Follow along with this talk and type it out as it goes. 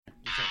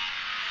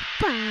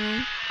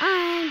Papa,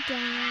 I'm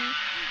down.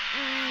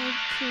 I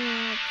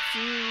can't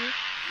see.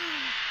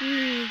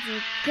 Need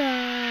to go.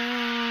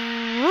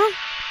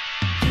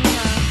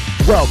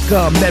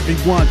 Welcome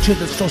everyone to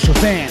the social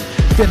van.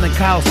 Feeling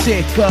Kyle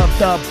sick of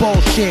the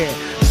bullshit.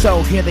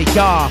 So here they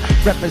are,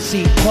 reppin'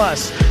 C+,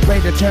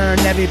 ready to turn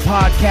every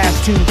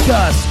podcast to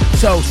dust.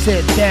 So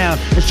sit down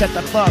and shut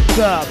the fuck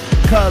up,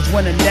 cause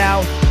when in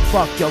doubt,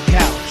 fuck your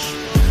couch.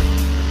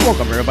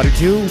 Welcome everybody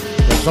to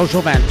the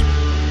social vent.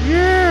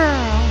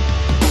 Yeah!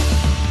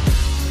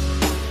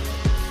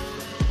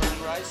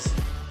 Burn rice? I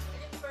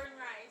didn't burn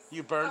rice.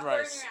 You burned I'll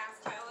rice.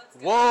 Burn your ass, Kyle. Let's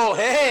go. Whoa,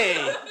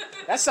 hey!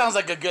 That sounds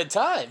like a good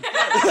time. Well,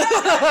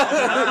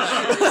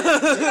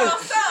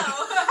 so,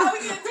 how are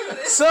we going to do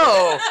this?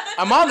 So,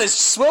 I'm on this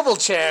swivel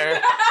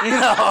chair, you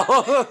know.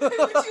 Would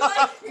you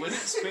like... When it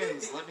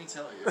spins, let me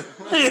tell you.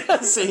 Yeah,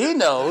 see, he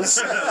knows.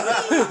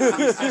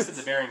 He's tested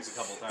the bearings a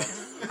couple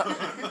times.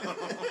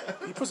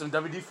 You put some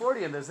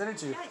WD-40 in this,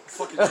 didn't you?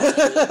 Fucking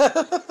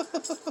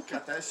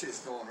got that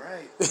shit going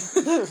right.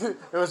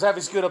 It was have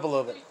you scoot up a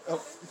little bit.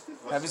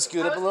 Have you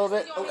scoot up a little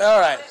bit? All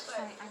right.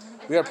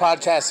 We are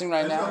podcasting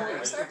right now.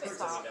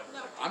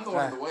 I'm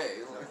going the way.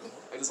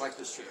 I just like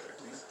this chair.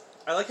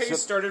 I like how you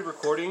started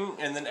recording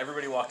and then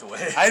everybody walked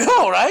away. I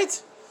know,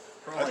 right?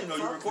 I didn't know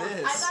you were recording.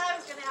 I thought I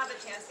was going to have a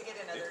chance to get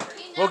another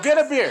drink. Well, get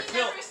a beer.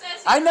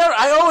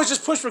 I always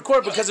just push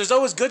record because there's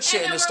always good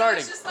shit in the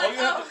starting.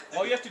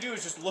 All you have to do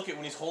is just look at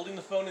when he's holding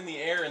the phone in the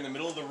air in the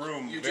middle of the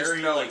room, You just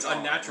very know like it's on.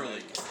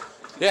 unnaturally.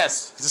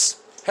 Yes. Just,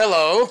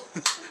 hello.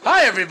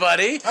 Hi,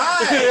 everybody.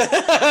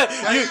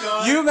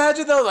 Hi. You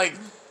imagine though, like,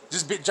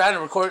 trying to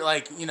record,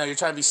 like, you know, you're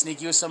trying to be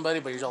sneaky with somebody,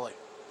 but you're all like,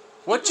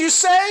 "What you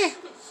say?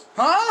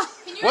 Huh?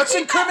 What's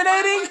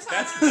incriminating?"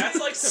 That's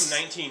like some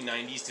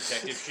 1990s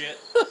detective shit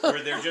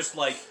where they're just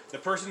like the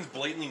person's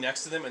blatantly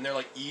next to them and they're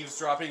like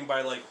eavesdropping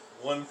by like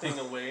one thing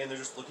away and they're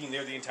just looking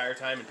there the entire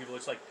time and people are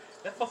just like,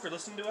 "That fucker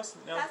listened to us?"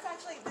 No. That's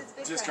actually this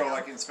big Just right go now.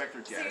 like Inspector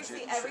Gadget.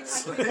 Seriously, every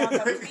time she would walk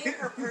up to me,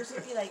 her purse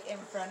would be like in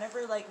front of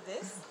her like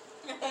this.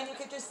 And you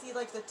could just see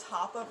like the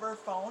top of her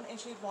phone and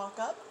she'd walk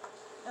up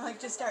and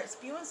like just start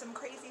spewing some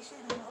crazy shit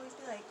and I'd always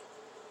be like,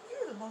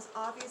 "You're the most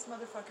obvious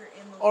motherfucker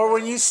in the world." Or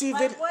when you see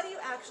like, what are you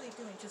actually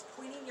doing? Just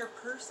pointing your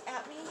purse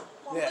at me?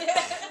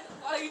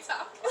 While you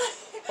talk.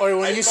 Or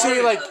when you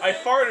see, like, I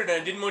farted and I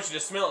didn't want you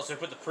to smell it, so I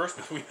put the purse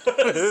between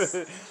us.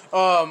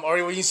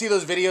 or when you see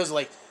those videos,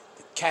 like,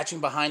 catching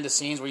behind the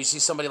scenes where you see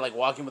somebody, like,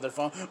 walking with their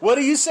phone. What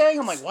are you saying?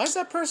 I'm like, why is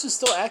that person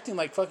still acting,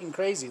 like, fucking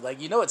crazy?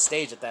 Like, you know it's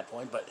staged at that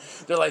point, but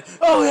they're like,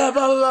 "Oh, yeah,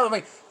 blah, blah, blah." I'm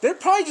like, they're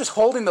probably just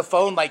holding the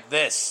phone like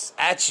this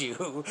at you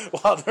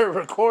while they're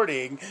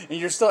recording, and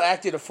you're still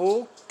acting a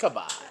fool? Come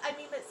on. I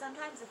mean, but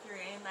sometimes if you're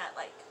in that,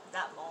 like,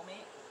 that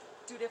moment,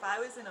 dude, if I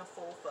was in a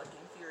full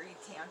fucking fury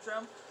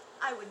tantrum,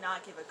 I would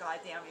not give a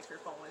goddamn if your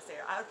phone was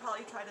there. I would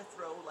probably try to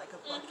throw, like, a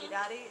bucket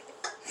at it,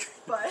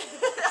 but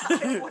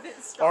I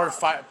wouldn't stop. Or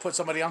put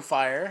somebody on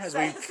fire, as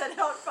we... Set it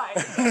on fire.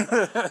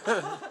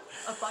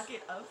 A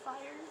bucket of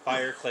fire?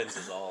 Fire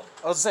cleanses all.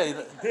 I'll say,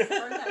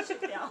 Burn that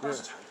shit down.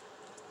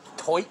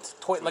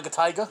 toit like a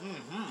tiger.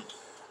 Mm-hmm.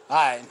 All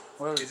right.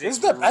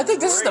 I think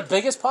this is the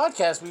biggest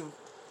podcast we've...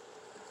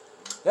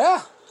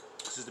 Yeah.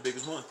 This is the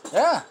biggest one.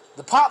 Yeah.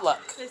 The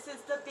Potluck. This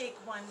is the big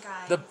one,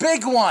 guys. The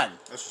big one.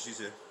 That's what she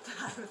said.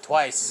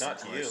 Twice. Not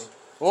to you.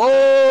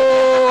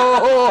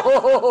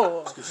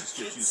 Whoa! Because she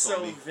skipped you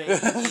So me. vain.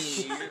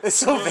 It's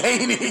so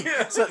veiny.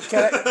 So,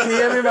 can you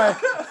hear me, man?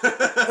 Do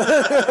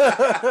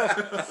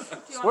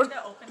you want me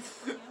to open it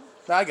for you?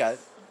 No, I got it.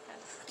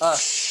 Okay.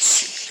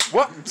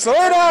 What?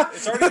 Sorta.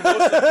 It's already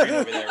posted for you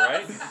over there,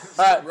 right?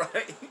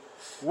 Right.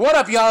 What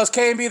up, y'all? It's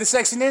K&B the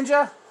Sexy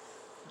Ninja.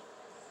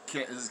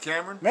 Is this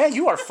Cameron? Man,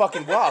 you are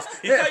fucking rough.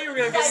 He thought you were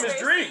going to give him his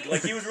drink.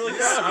 Like, he was really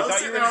proud. He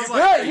thought you were going to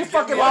Yeah, you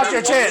fucking lost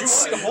your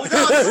chance. Hold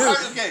All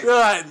okay.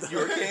 right.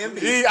 You're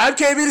KMB. I'm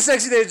KB the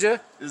Sexy Ninja.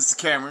 This is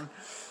Cameron.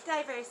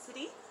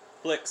 Diversity.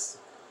 Flicks.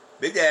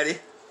 Big Daddy.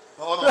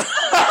 Hold on.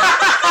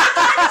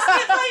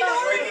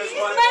 Minority.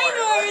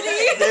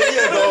 There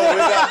you go. We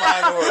got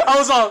minority. I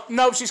was all,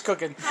 nope, she's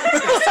cooking.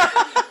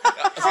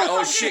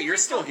 Oh shit, you're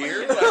still here?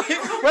 Wait,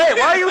 why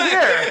are you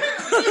here?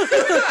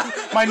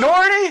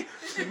 Minority?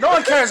 No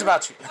one cares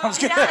about you. I'm just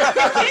kidding.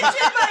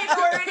 Kitchen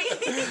minority.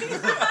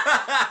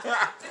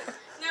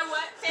 Now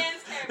what?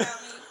 Fans care about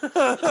me.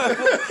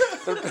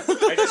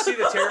 I just see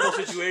the terrible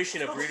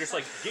situation of where you're just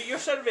like, get your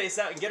shut face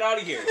out and get out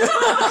of here.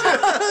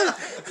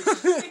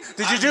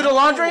 Did you do the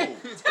laundry?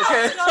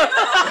 Okay.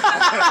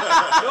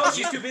 No,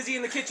 she's too busy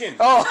in the kitchen.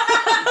 Oh,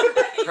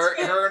 Her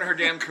and her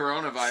damn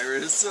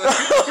coronavirus.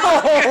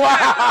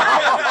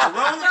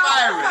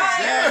 Coronavirus.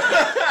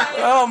 Yeah.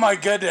 oh my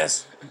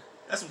goodness.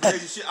 That's some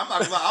crazy shit. I'm not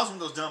gonna lie. I was one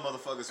of those dumb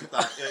motherfuckers who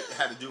thought it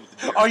had to do with the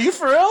beer. Are you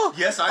for real?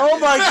 Yes, I Oh did.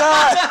 my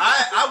god.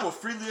 I will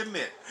freely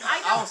admit. I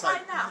know. was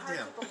like, find out.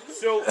 damn.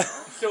 So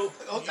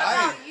Okay,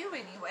 About you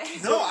anyway.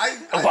 no, I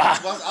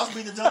was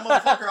being a dumb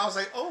motherfucker. I was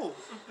like, oh,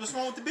 what's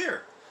wrong with the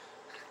beer?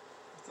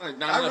 Like, I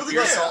not enough really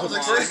beer did. I salt was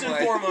like, wine, first and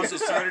like- foremost, it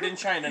started in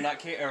China,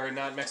 not Mexico.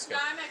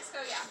 Not in Mexico,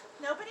 yeah.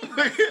 Nobody in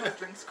Mexico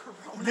drinks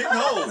Corona.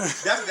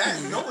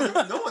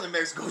 No, no one in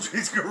Mexico Mexico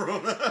drinks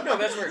Corona. No,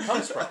 that's where it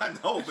comes from. I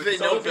know, but They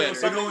know some people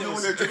better. don't know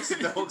when they're drinking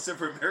though, except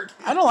for Americans.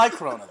 I don't like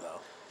Corona though.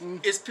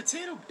 It's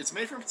potato. It's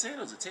made from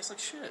potatoes. It tastes like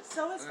shit.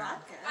 So is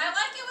vodka. I like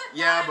it with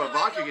Yeah, that. but I like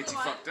vodka it gets you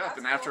with fucked wine. up,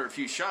 and That's after cool. a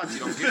few shots, you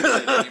don't give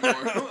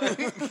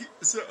it anymore.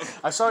 So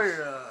I saw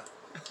your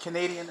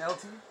Canadian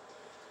LT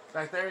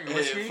back there. Your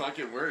whiskey. it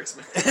fucking works,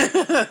 man.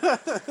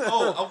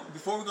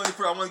 Before we go any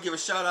further, I want to give a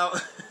shout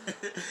out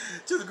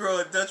to the girl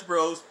at Dutch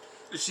Bros.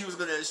 I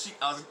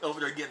was over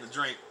there getting a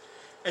drink,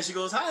 and she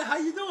goes, "Hi, how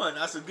you doing?"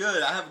 I said,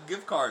 "Good. I have a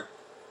gift card."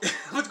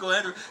 Let's go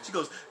ahead. She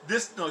goes,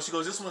 this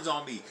one's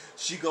on me.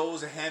 She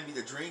goes and hand me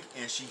the drink,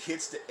 and she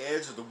hits the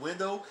edge of the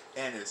window,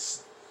 and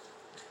it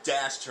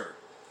dashed her.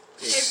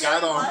 It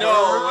got on her.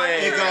 No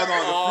way. It got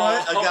on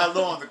the front. It got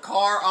low on the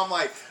car. I'm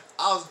like,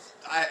 I was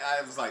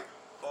like,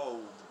 oh.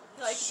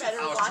 Like, shit.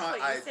 better I was watch trying-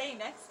 what you say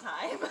next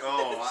time.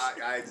 Oh,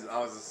 I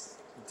was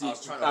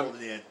trying to hold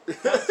it in.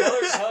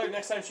 Tell her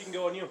next time she can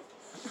go on you.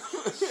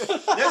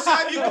 Next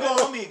time you can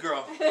go on me,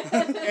 girl.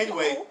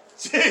 Anyway,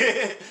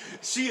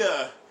 she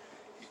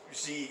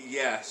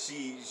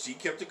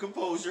kept her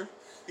composure,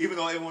 even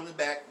though everyone in the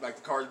back, like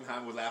the cars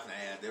behind, were laughing at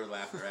her. They were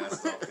laughing their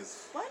ass off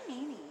because What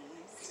meanies?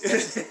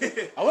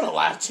 I would have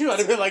laughed too. I'd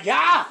have been like,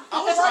 yeah.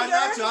 I was trying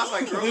not to. I was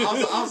like, girl,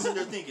 I was sitting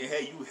there thinking,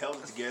 hey, you held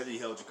it together. You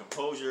held your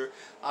composure.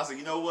 I was like,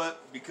 you know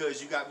what?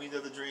 Because you got me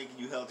another drink and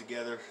you held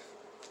together,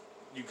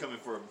 you coming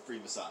for a free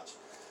massage.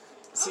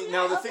 See, yeah,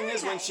 now the that's thing very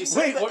is, when nice. she said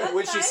Wait, that, what-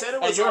 when she said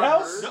it At was your on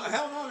house? No, her,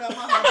 hell no, not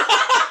my house.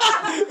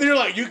 You're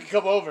like, you can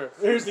come over.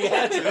 Here's the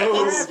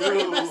address.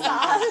 Free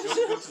massage.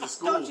 Go to the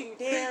school. Don't you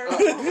dare. I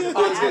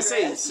was gonna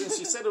say, since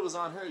she said it was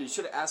on her, you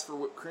should have asked for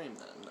whipped cream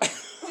then.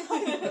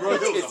 Bro,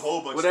 there was a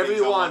whole bunch Whatever of things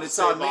you I want, wanted it's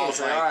to say, on me. but I It's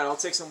was like, like, all right, I'll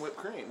take some whipped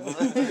cream. Or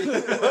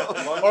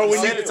You when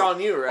said you it's on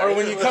you, right? or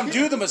when you come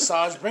do the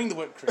massage, bring the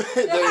whipped cream.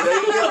 there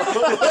you go.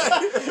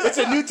 It's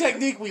a new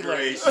technique we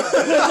great. learned.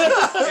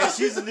 And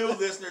she's a new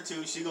listener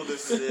too. She gonna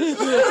listen to this.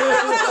 Oh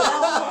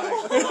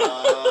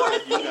my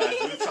god, you guys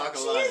do talk a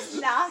lot.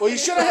 She's not. Well, you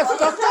shouldn't have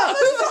fucked up.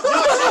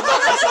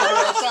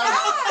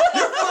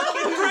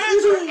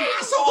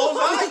 Assholes,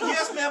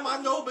 yes, ma'am,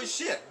 I know, but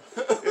shit,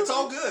 it's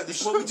all good.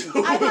 This is what we do.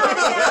 I'm not an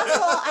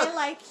asshole. I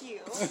like you.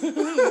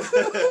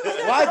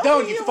 Why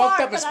don't you You fucked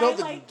are, up and but I spilled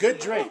a like good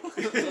you. drink?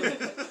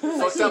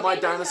 Fucked up my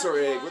dinosaur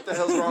egg. What the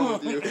hell's wrong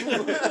with you?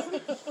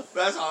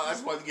 That's all. I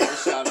just wanted to give a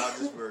shout out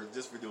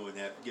just for doing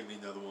that. Give me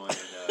another one.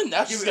 And,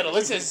 Now she's gonna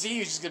listen and see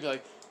you. She's gonna be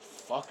like,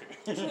 fuck her.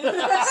 You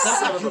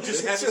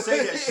just had to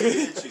say that shit,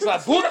 didn't She's you?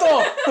 like, puto. You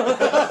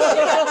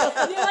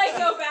like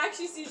go back,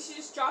 she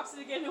just drops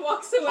it again and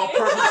walks away. She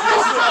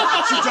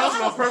drops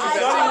it on purpose.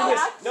 It's not even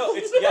this. No,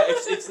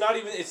 it's not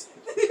even. It's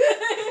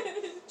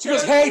She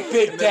goes, hey,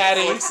 Big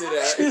Daddy. Fix it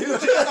at.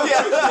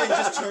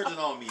 Just turns it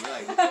on me.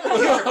 Like,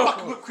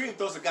 fucking whipped cream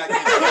throws a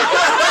goddamn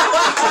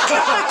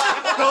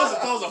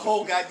throws a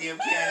whole goddamn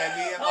can at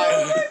me.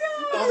 I'm like,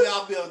 only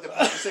I'll be able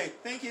to say,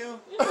 thank you.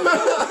 I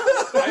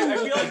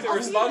feel like the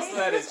response to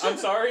that is, I'm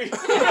sorry.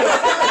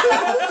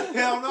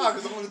 Hell no,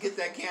 because I'm going to get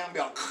that can and be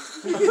like,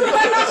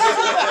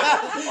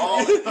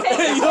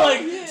 You're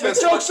like, the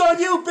joke's on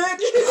you,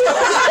 bitch.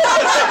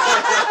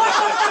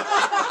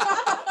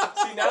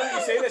 See, now that you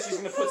say that, she's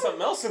gonna put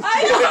something else in there. I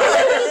know.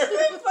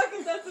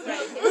 Fucking that's what I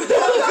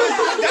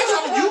that's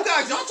on you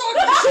guys. Y'all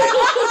talking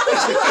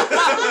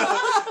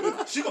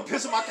shit. She gonna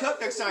piss in my cup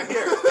next time.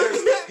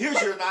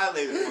 Here's your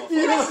annihilator,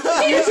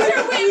 motherfucker. Here's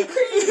your whipped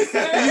cream,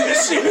 sir. You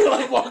just see her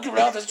like walk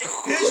around this.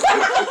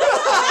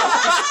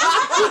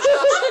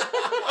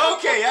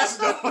 Okay, that's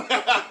enough.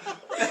 Goddamn.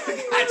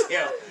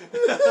 She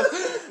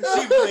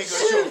really ain't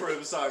gonna show for the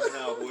massage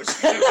now, boy.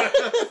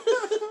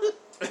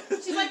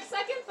 She's like,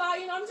 second thought,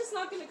 I'm just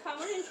not gonna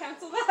come in and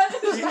cancel that.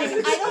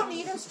 I don't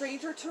need a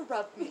stranger to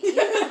rub me. You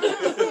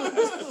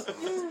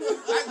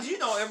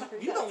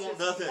don't want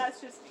nothing. That's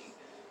just me.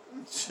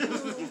 I'm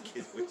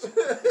kidding with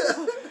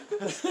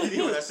you. You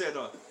hear what I said,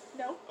 though?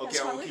 No. Okay, that's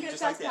I'm probably gonna keep good.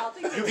 just like That's that.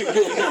 healthy. You can hear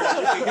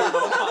it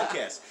on the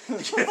podcast. I'm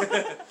gonna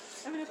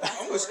fast I'm gonna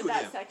forward scoot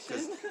that in. section.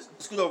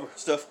 Scoot over,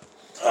 stuff.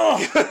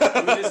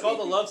 I mean, it's called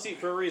the love seat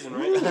for a reason,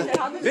 right?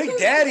 Big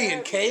Daddy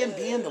and K and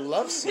B in the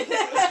love seat.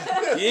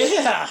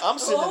 Yeah. I'm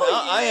sitting.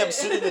 I am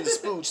sitting in the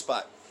spooge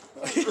spot.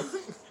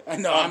 I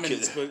know, I'm in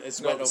kidding.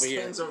 it's wet over here.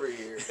 Spins over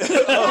here.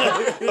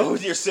 Oh,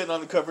 you're sitting on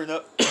the covering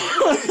up.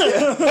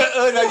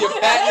 Now you're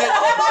patting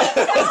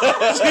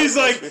She's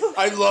like,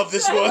 I love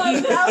this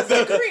one. That was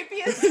the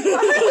creepiest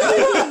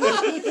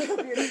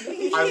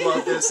one. I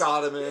love this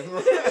ottoman.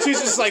 She's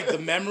just like, the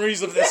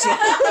memories of this one.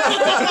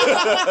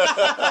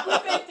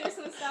 There's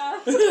some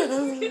stuff.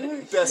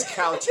 Best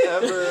couch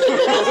ever.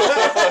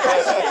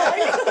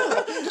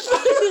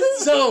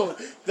 So,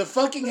 the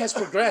fucking has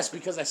progressed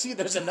because I see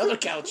there's another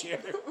couch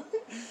here.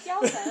 Yeah.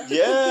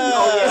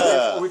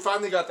 Oh, yeah, we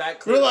finally got that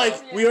clear. We're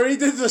like, we already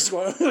did this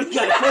one. We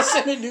gotta press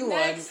in a new one.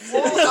 Next.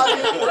 Well,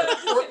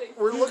 I mean,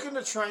 we're looking to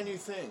to try new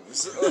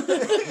things.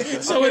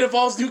 So it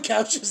involves new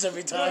couches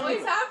every time.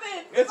 Always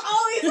happens. It's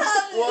always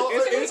happens. Well,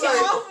 it's Get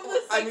like- off of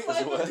the sex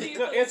life of No,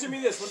 people. answer me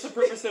this: what's the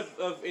purpose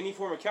of any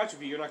form of couch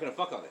if you're not gonna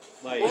fuck on it?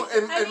 Like, Well, I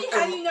mean,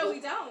 how do you know we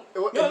don't?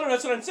 no,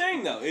 that's what I'm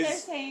saying though. They're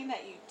Is saying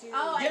that you do.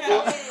 Oh, I Yeah.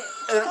 get it.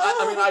 And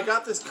I mean, I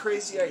got this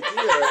crazy idea.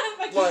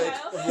 Fucking Like,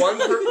 hell. one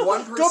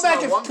person Go back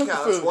on and one cook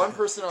couch, food. one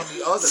person on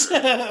the other.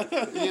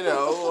 You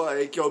know,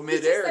 like, go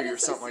mid-air said or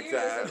it's so something like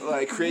serious. that.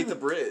 Like, create the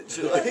bridge.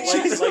 Like,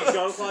 like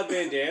Jean-Claude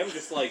Van Damme,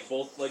 just like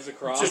both legs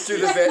across. just do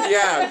the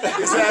yeah,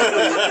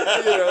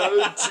 exactly. You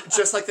know,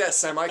 just like that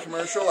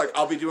semi-commercial. Like,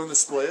 I'll be doing the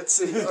splits.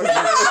 And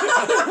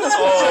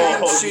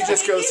she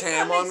just goes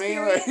ham on me.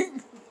 Like,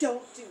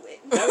 Don't do it.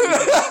 No.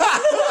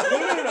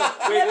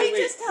 Wait.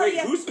 just tell you,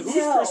 Whose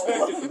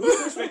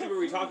perspective are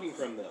we talking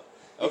from though?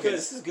 Okay,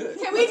 this is good.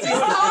 Can we just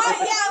not?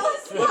 Yeah,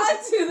 let's not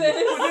do this.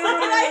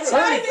 I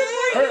tried to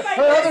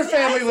Her other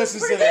family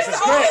listens to this.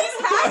 It's great.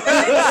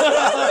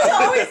 We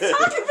always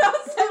talk about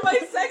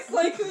semi-sex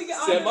like we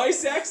got.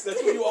 Semi-sex?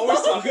 That's what you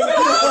always talk about?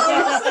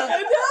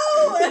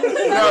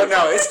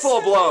 no, it's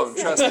full blown.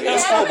 Trust me,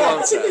 it's full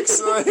blown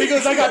sex. Like, He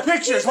goes, I got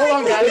pictures. Hold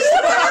on, guys.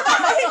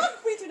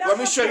 We do not Let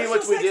me have show you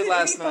what commercial we sex did in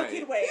last any night.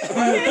 fucking way.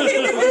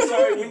 I'm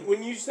sorry,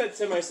 when you said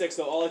semi-sex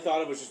though, all I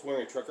thought of was just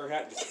wearing a trucker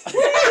hat. Just...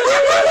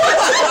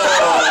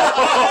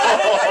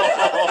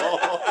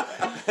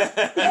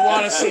 You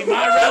want to see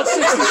my Route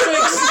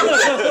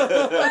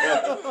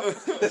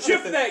 66?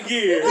 Shift that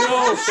gear.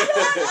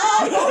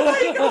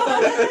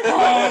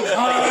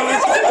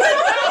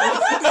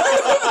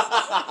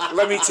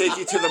 let me take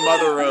you to the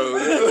mother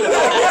road.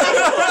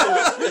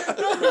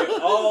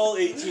 All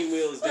 18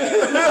 wheels down.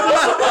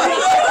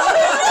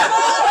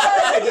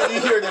 And then you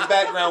hear in the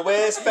background,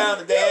 westbound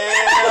and down,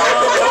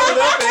 load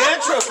up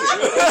and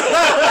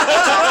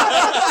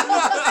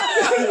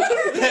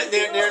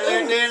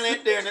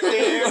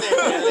You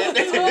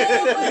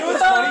know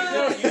what's funny?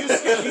 No,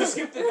 you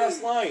skipped the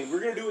best line. We're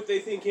gonna do what they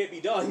think can't be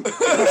done. We're gonna do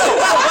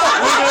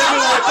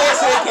what they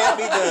say can't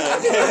be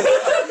done.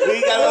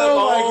 We got a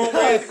long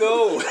way to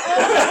go.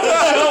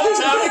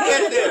 Time to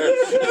get there. I'm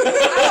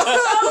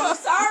so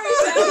sorry,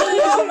 family.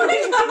 Oh my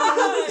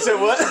god. So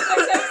what? I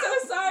said, I'm so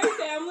sorry,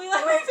 family.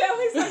 Like, my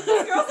family's like,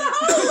 this girl's a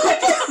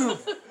hoe.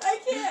 I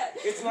can't.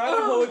 It's not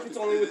a hoe if it's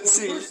only with one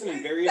See, person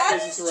in various That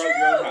places is throughout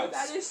your own true. house.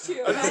 That is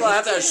true. I just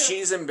laugh that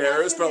she's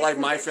embarrassed, but like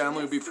my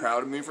family would be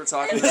proud of me for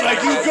talking. It's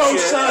like, you go,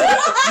 son.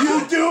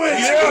 You do it.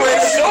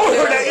 Show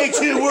her that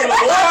 18 word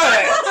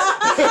lie.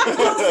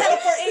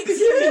 For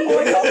 18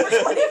 or over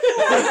 24.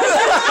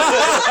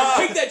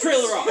 Take that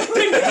trailer off.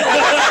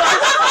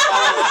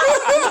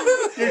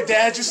 Your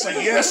dad just like,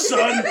 yes,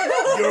 son.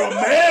 You're a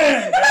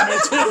man. Damn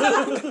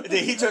it.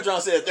 Then he turns around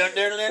and says, I'm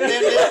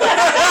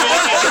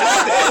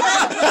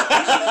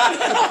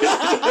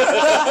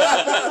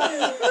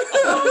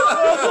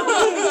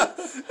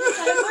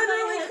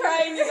literally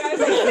crying, you guys.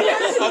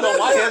 I know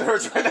my head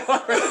hurts right now.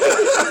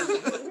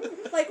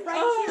 Like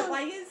right here,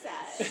 why is that?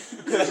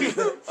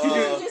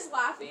 You're just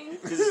laughing.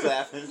 Just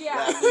laughing, Yeah.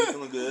 laughing,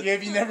 feeling good. Yeah,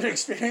 have you never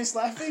experienced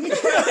laughing? He's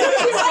like,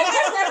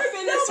 I've never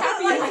been this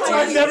happy in my life.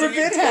 I've never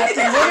been happy.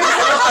 What is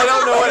I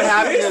don't know what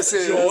happiness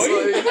is.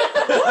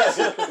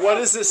 Like, what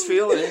is this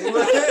feeling?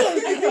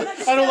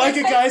 I don't like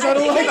it, guys. I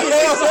don't like it.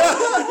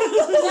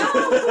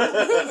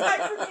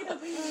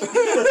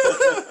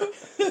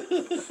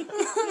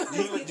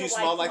 Do you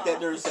smell like that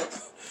during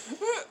sex?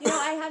 You know,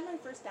 I had my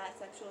first bad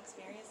sexual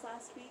experience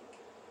last week.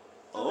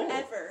 Oh.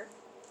 Ever.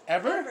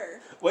 Ever?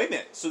 Wait a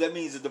minute. So that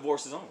means the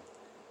divorce is on.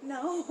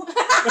 No. Well,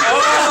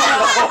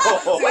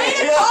 we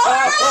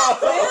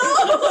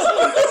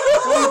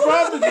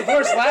brought up the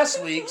divorce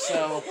last week,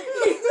 so.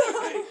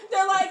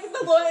 They're like,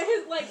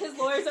 his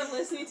lawyers are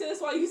listening to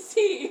this while you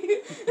see.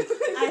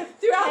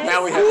 Throughout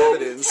Now we have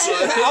evidence.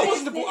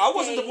 I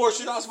wasn't divorced.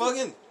 Shit, I was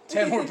fucking.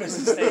 10 more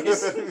business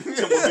days.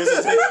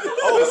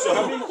 Oh, so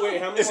How many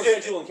more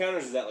sexual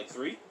encounters is that? Like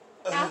 3?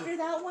 After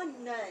that one,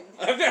 none.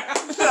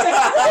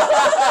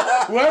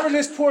 Whoever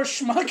this poor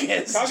schmuck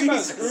is. Talk about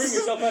Jesus. screwing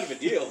yourself out of a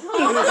deal.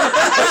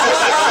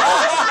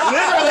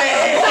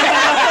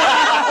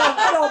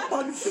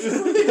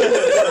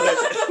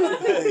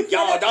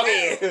 y'all doggy.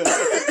 It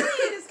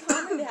is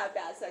common to have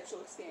bad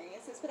sexual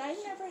experiences, but I've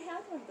never had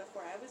one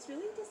before. I was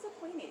really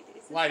disappointed.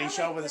 Why, did he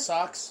show up with his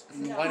socks?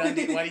 No.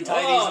 Whitey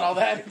tighties and all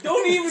that?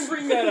 Don't even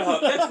bring that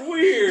up. That's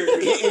weird.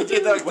 He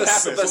did the What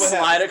happened? the So what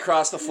slide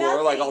across the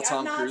floor like all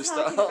Tom Cruise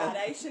About style. it.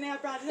 I shouldn't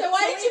have brought it up. So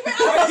why did you bring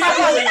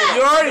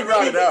You already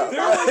brought it up.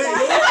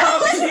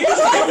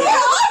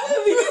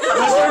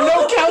 Was there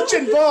no couch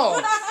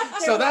involved?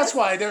 So that's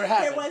why they're There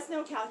happy. was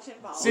no couch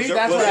involved. See, Was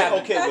that's there- what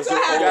happened. Okay, That's was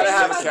what there? You gotta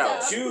have a That's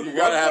couch. Dude, You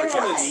gotta have a on the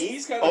couch.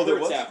 knees kind Oh, of there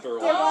hurts was? after a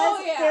There while.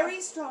 was yeah.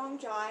 very strong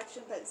jaw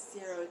action, but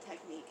zero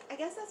technique. I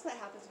guess that's what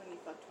happens when you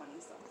fuck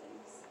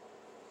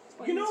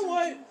 20-somethings. You know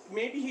what?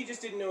 Maybe he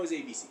just didn't know his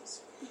ABCs.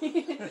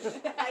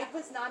 I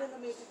was not in the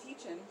mood to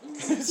teach him.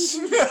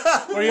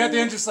 Or you at the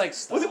end just like,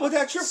 stop. Was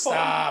that your fault?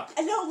 Stop.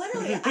 No,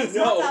 literally, I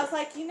stopped. I was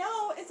like,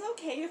 it's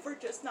okay if we're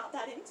just not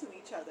that into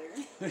each other.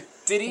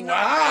 Did he not?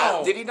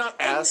 Wow. Did he not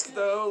ask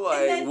though? Like,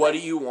 then, what do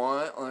you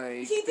want? Like,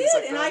 He things did,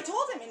 like and that? I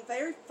told him in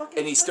very fucking.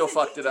 And he still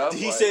fucked it up. Did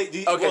he Like- say?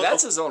 Okay,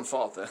 that's his own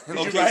fault then.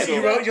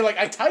 You're like,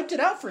 I typed it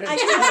out for him. I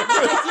did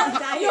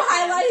that. You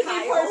highlighted the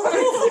important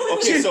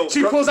parts. Okay, so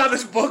She pulls out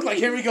this book, like,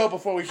 here we go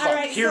before we fuck. All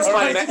right, Here's so-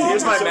 my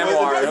here's my So wait,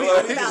 memoir. wait, Like-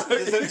 let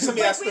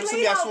me ask We one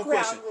laid out question.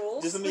 ground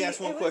rules. Just let me ask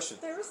one question.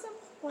 There was some.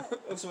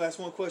 What? Let me ask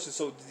one question.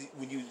 So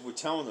when you were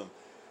telling him,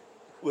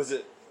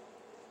 did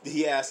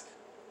he ask,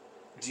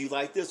 do you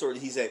like this, or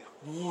did he say,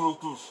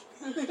 there's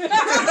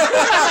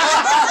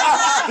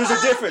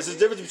a difference. There's a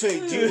difference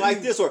between do you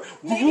like this or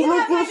Maybe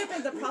that might have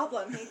been the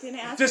problem. He didn't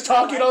ask. Just if I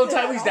talking liked all the it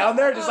time at he's all. down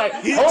there, just like,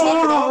 He didn't talk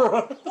at all?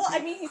 Well, I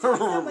mean, he said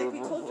like we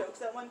told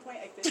jokes at one point.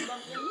 I fist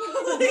bumped him. So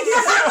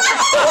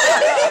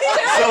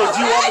do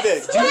you want me to?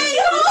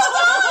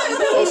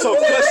 Oh, so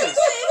questions.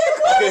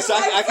 Okay, so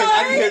I can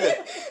hear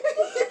that.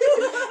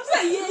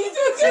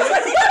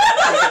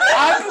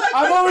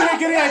 I'm over here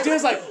getting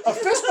ideas like, a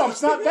fist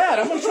bump's not bad.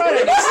 I'm going to try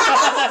that next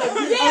time.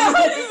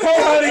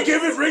 Hey, honey,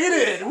 bring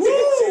it in. Woo!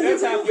 See,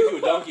 that's halfway to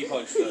a donkey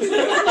punch, though.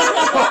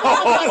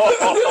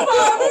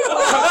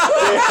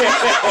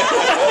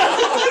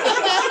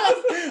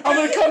 I'm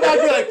going to come back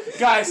and be like,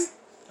 guys,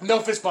 no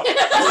fist bump. Let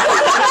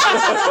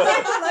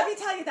me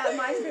tell you, that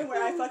might have been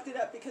where I fucked it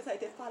up because I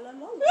did fall in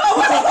love.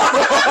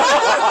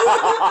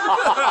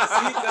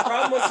 See, the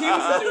problem was he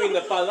was doing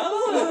the fa la la.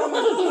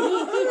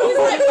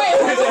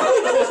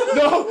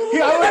 No,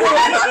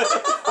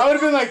 I would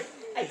have been like,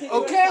 I did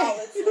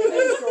Okay.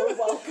 You're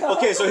welcome.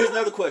 Okay, so here's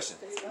another question.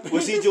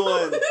 Was he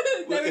doing?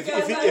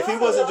 If he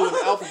wasn't doing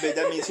the alphabet,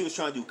 that means he was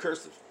trying to do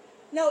cursive.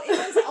 No, it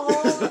was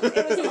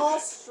all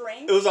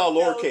strength. It was all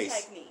no lowercase.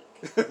 technique.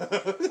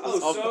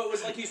 Oh, so it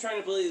was like he was trying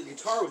to play the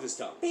guitar with his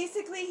tongue.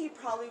 Basically, he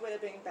probably would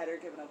have been better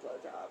given a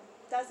blowjob.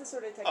 That's the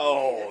sort of technique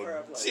Oh, for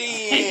a blowjob.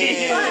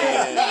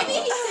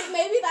 damn.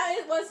 Maybe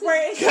that was his.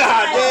 Where it's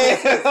God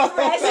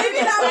damn. Maybe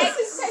that was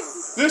his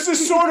technique. this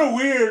is sort of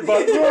weird,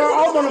 but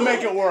I'm going to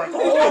make it work. I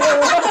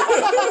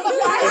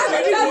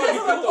haven't done this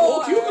The whole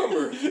before.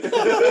 cucumber.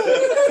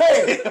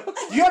 Hey,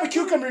 you have a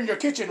cucumber in your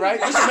kitchen, right?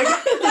 Just to make it...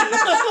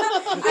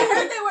 I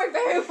heard they work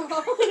very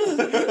well.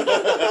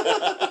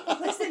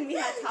 Listen, we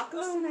had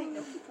tacos tonight.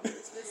 No cucumbers. But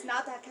it's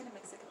not that kind of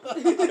Mexican.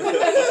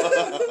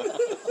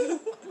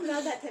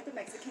 Not that type of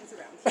Mexicans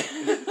around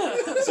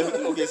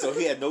here. So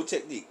he had no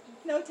technique.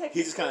 No technique.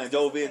 He just kind of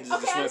dove in and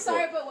just Okay, I'm went for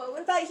sorry, it. but what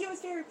was But he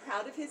was very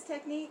proud of his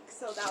technique,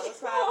 so that was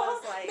why I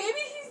was like. maybe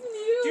he's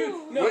new.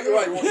 Dude, no. Maybe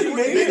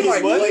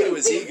like what? play to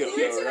his He's ego, new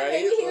though, to it. right?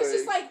 Maybe he was Like-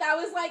 just like, that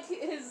was like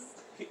his.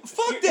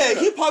 Fuck that.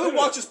 He probably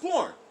watches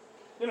porn.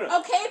 No.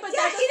 Okay, but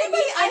Yeah, that you doesn't know,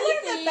 mean I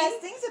learned the anything.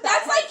 best things about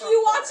That's like him you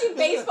from watching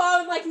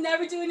baseball and like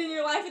never doing it in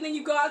your life, and then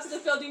you go out to the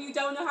field and you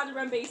don't know how to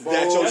run baseball.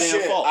 That's your damn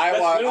Bullshit. fault. I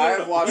That's-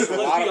 have watched a Let's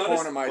lot be of honest-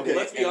 porn in my okay, day,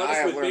 let's be and I honest,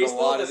 have with learned a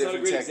baseball, lot of that's not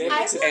a different great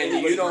techniques, example.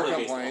 and you don't Baseball.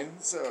 complain.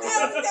 So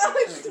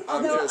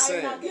I'm No, just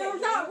saying.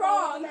 You're not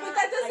wrong, but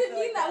that doesn't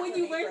mean that when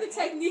you learn the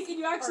technique and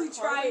you actually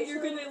try it,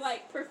 you're gonna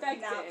like perfect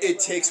it.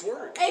 It takes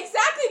work.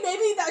 Exactly.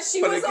 Maybe that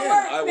she But was again, a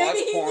work. I Maybe watch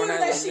he porn, knew I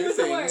that learn she new was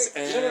a work. things,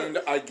 and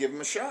I give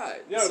him a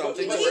shot. No, but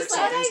Something he works, said some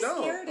I things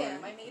don't. scared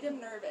him. I made him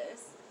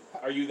nervous.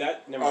 Are you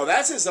that? Never Oh, mind.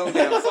 that's his own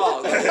damn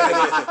fault.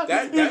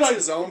 That's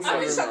his own I'm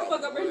fucking just shut the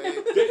fuck up problem.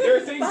 right now. There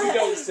are things you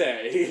don't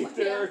say.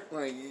 There-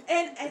 Like,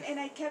 And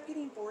I kept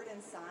getting bored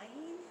and sighing.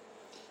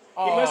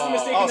 He must have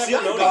mistaken Oh, that see, I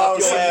for got no off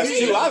your so ass you-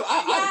 too.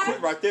 I'd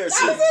quit right there. I was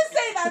See, gonna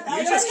say that. you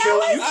that just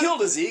was-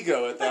 killed his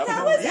ego at that But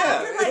that point. was Yeah.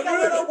 after like a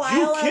little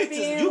while of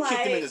being you like.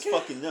 kicked him in his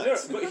fucking No,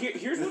 nuts. but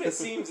here's what it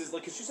seems is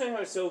like, because she's saying how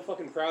he's so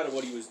fucking proud of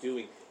what he was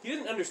doing. He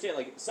didn't understand,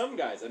 like, some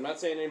guys, I'm not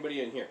saying anybody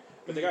in here,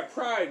 but they got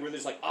pride where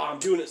there's like, oh, I'm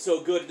doing it so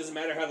good, it doesn't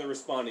matter how they're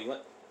responding.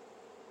 Like,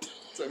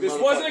 It's like, this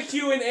motherfucker. wasn't a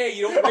Q&A,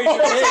 you don't raise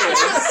your hands.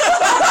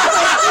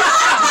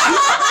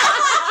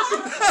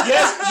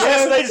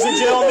 Yes, ladies and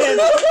gentlemen,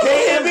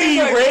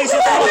 KMB raised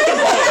his fucking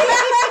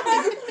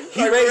hand.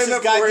 He Like, raised we're in his the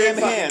goddamn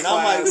fucking hand. I'm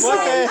like, class. what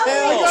the I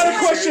hell? got a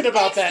question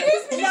about that.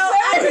 No,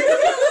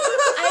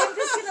 I'm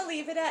just gonna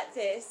leave it at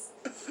this.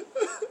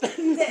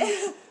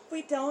 That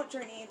we don't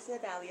journey into the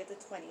valley of the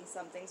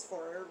 20-somethings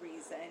for a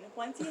reason.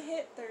 Once you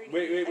hit 30...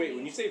 Wait,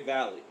 when you say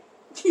valley.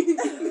 It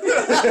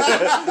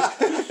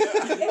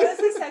was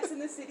a Sex and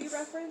the City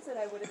reference that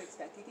I would have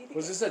expected you to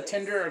Was get this a this.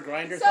 Tinder or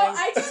Grinder So thing?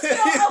 I just feel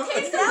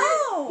okay. So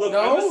No! Look,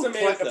 No? I'm a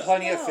Samantha,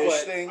 Plenty of No. fish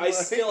but thing. I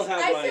still have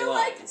I my feel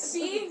like lines.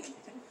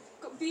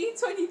 being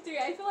 23.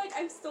 I feel like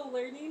I'm still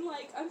learning.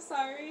 Like I'm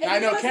sorry. I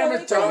know,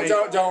 Cameron told me.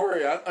 Don't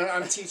worry.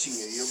 I'm teaching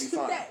you. You'll be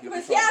fine. You'll be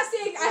But fine. yeah,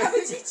 see, I have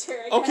a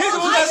teacher. I Okay, guess.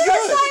 well, I that's just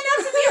good. signed up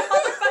to be a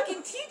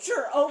motherfucking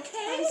teacher,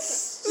 okay?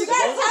 You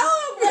gotta tell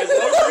him.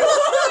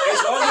 As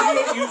long as you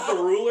don't use the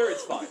ruler,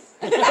 it's fine.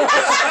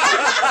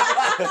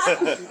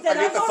 I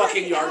get the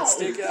fucking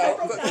yardstick out. I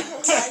broke that whole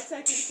 5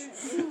 seconds.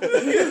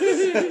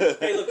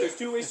 Hey, look, there's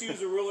 2 ways to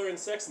use a ruler in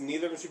sex, and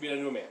neither of them should be done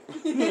to a man.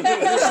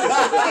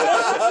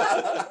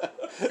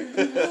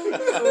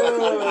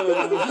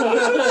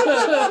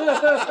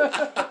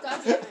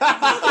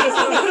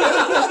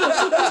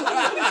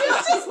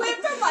 Just went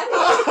from my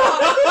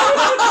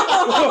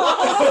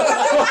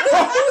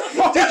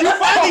Did you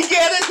finally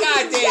get it?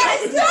 Goddamn.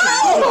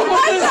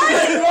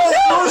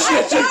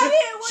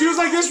 She was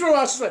like this for a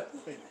while. She's like,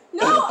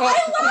 No, I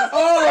laughed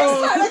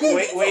the first time.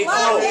 Wait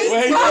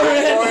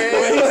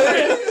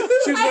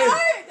she was I like,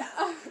 heard.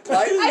 I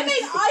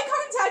made eye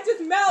contact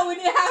with Mel when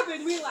it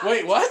happened. We laughed.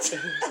 wait, what? Listen,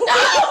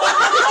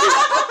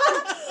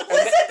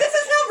 this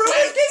is how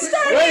rumors get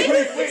started.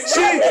 Wait.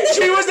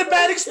 She was a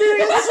bad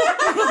experience.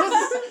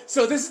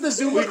 So this is the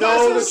Zumba We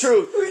know the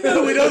truth. We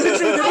know the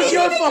truth. It was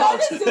your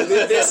fault.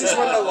 This is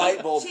when the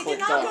light bulb She did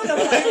clicked not on. go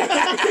to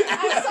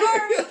I'm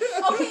sorry.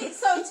 Okay,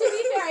 so to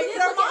be fair, I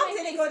didn't Her look mom at my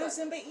didn't go to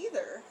Facebook. Zumba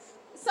either.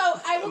 So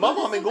I will My go to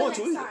mom ain't Zumba going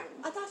to next either. time.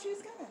 I thought she was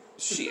gonna.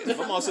 Shit, my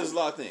mom says a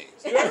lot of things.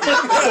 I'm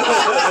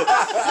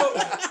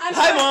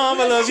Hi, Mom,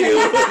 I love you.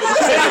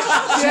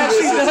 Yeah,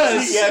 she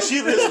does. Yeah,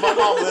 she listens. My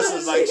mom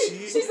listens like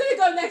She's gonna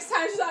go next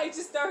time. She's like,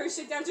 just throw her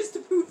shit down just to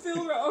prove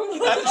Phil wrong.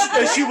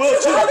 And she will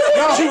too.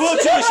 She will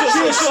too.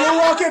 She'll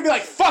walk in and be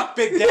like, "Fuck,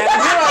 Big Dad, here I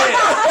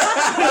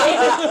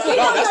You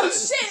don't know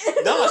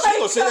shit. No, she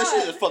gonna say that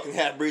shit is a fucking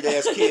half-breed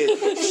ass kid.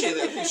 Shit,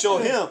 if you show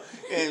him,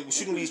 and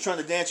she gonna be trying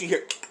to dance, you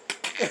hear.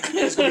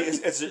 It's gonna be.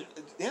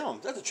 Damn,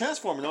 that's a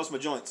transformer. No, it's my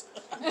joints.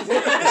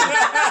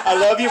 I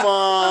love you,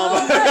 Mom.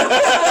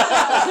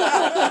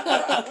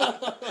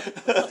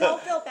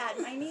 Don't feel bad.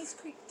 My knees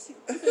creak too.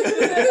 am."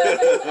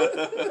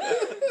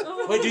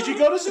 Wait, did you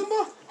go to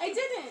Zumba? I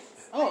didn't.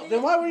 Oh,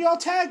 then why were y'all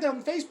tagged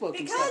on Facebook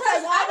and Because stuff?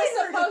 Because I wanted her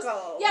was to supposed.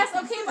 go. Yes,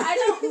 okay, but I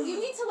don't. You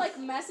need to like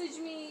message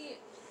me.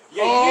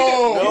 Yeah,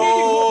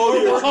 No, you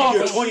need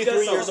you're to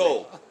 23 years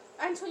old.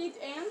 I'm 20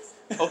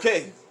 and.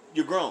 Okay,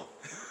 you're grown.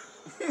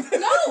 No,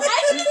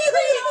 I didn't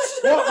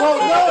preach. Well,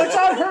 no, it's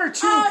on her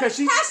too, because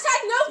she.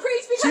 Hashtag no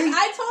preach because She-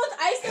 I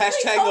simply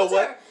Hashtag told no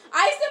her. what?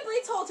 I simply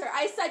told her.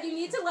 I said you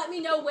need to let me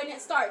know when it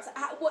starts.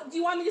 What do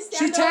you want me to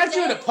stand? She there all tagged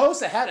you in a day?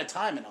 post ahead of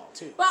time and all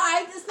too. But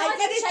it's not I like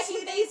did I'm it checking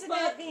 2 days in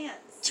Facebook. advance.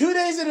 2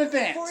 days in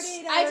advance.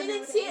 48 hours. I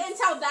didn't see it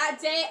until that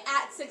day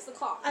at 6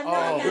 o'clock. I'm Oh.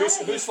 not mad Whose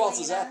at you, fault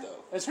is that Selena.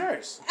 though? It's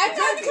hers. I'm not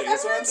Exactly, because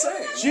that's what I'm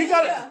everyone's saying. She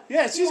got it.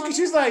 Yeah,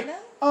 she's like,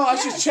 oh, I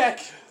should check.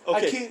 Okay. I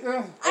can't. I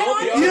will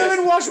be You honest.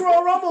 didn't watch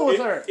Royal Rumble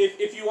with her.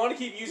 If you want to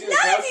keep using the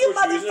None couch of you for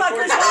what you're using it for,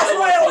 motherfuckers it's watch not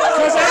Royal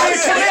Rumble. Because I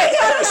didn't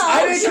commit. Shut I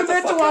didn't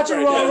commit to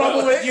watching right Royal now.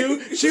 Rumble with you.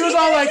 She was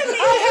all like,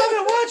 I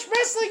haven't watched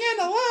wrestling in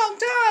a long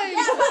time.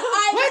 Yeah, but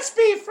Let's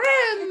be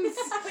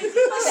friends.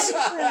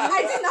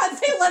 I did not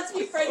say let's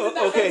be friends with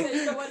that Okay.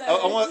 message, but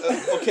I whatever. want.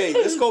 Okay,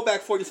 let's go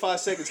back 45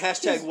 seconds.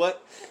 Hashtag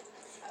what?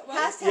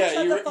 Hashtag Yeah,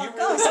 shut you- the fuck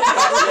you- up.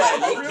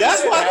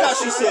 That's why I thought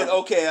she said.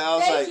 Okay, I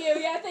was Thank like. you.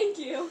 Yeah, thank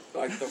you.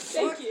 Like the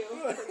Thank you.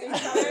 Thank you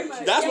very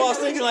much. That's Yeah, what I was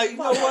no, thinking. Like, you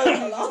know what?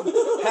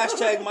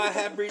 Hashtag my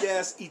half-breed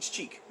ass eats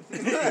cheek.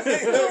 Wait,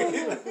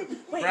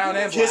 Brown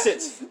and Kiss black.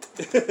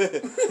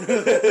 it.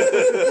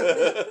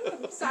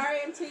 Sorry,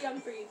 I'm too young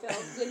for you, Phil.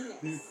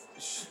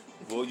 Goodness.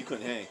 Well, you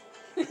couldn't hang.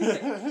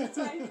 It's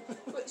fine.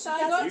 Wait, shall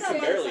I go You can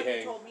upstairs? barely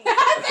hang. Told me.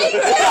 Thank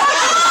you.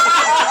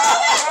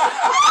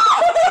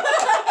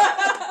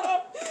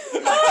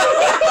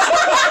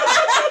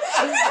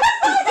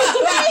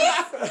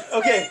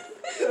 Okay.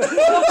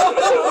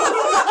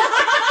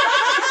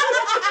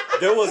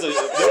 There was a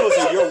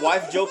your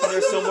wife joke in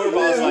there somewhere, but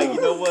I was like,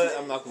 you know what?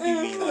 I'm not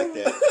gonna be mean like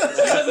that.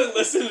 She doesn't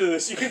listen to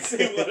this. You can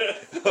say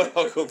whatever.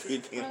 I'll go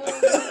be mean like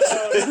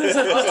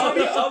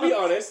that. I'll be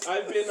honest.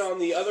 I've been on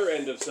the other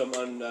end of some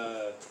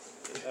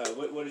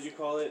what did you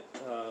call it?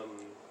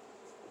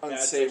 Bad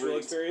sexual Unsavory.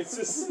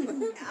 experiences.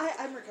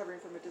 I'm recovering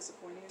from a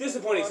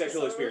Disappointing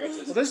sexual Well,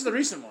 experiences. this is the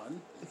recent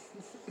one.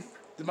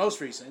 The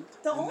most recent.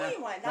 The And only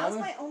one. That was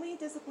one? my only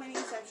disappointing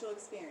sexual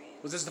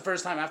experience. Was this the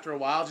first time after a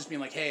while, just being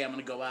like, hey, I'm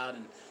going to go out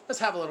and let's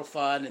have a little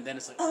fun, and then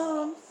it's like,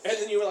 oh. And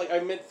then you were like, I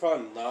meant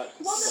fun, not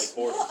like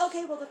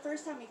boredom. Well, the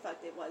first time we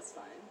fucked, it was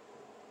fun.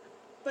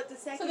 But the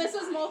second So this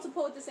was time-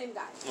 multiple with the same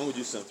guy. I'm gonna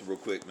do something real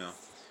quick now.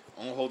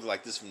 I'm gonna hold it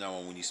like this from now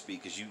on when you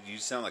speak, because you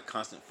sound like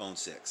constant phone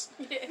sex.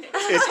 When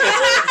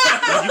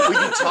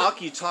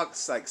you talk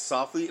like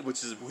softly,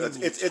 which is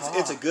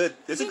it's a good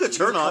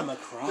turn on. It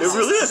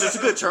really is. It's a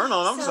good turn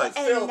on. I'm just like,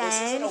 Phil,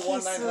 this isn't a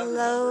 1-900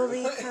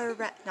 slowly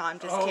correct. No, I'm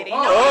just kidding.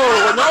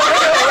 oh no!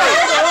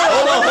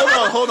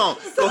 Hold on.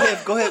 Go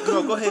ahead,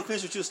 girl. Go ahead.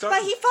 Finish what you started.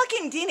 But he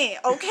fucking didn't.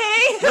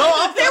 Okay. No,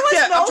 I'm There was no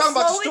I'm talking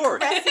about the slowly story.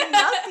 caressing,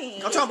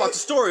 nothing. I'm talking about the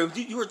story.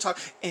 You were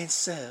talking, and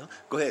so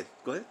go ahead.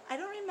 I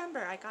don't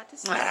remember. I got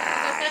distracted.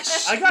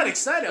 I got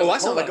excited. Oh, I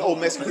was sound like an old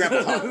Mexican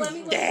grandpa. Let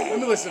me Let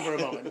me listen for a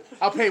moment.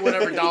 I'll pay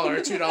whatever $1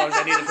 or $2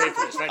 I need to pay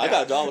for this right now. I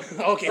got $1.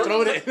 Okay,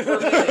 throw it in.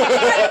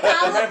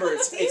 Remember,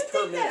 it's Do you per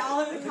think minute. that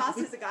all it would cost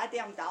is a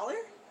goddamn $1?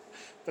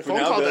 The For phone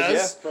now, call does,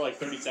 does. For like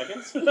 30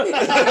 seconds. 30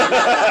 seconds.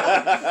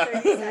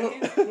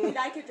 Dude,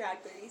 I could drag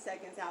 30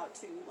 seconds out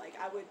to, like,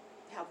 I would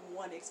have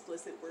one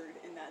explicit word,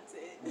 and that's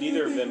it.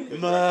 Neither of them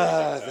could.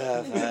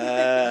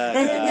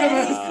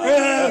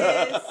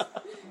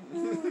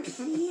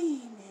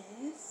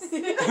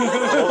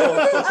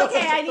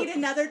 Okay, I need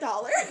another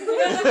 $1. If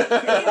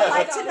you'd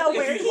like to know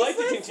where If he you'd like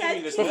to lives,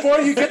 continue this, Before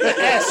you get the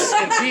S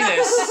in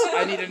penis,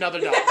 I need another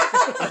 $1.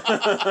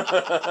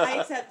 I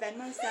accept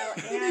Venmo,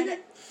 Zelle, and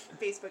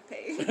Facebook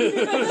pay.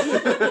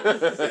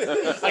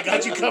 I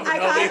got you covered, I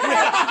homie.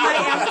 got my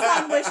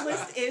Amazon wish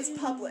list is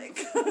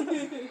public.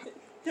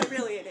 No,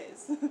 really, it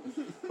is.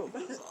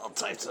 All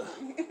types of.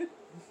 Wait,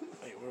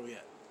 where are we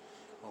at?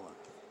 Hold on.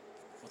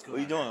 What's What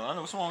are you doing? I don't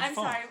know what's wrong with I'm the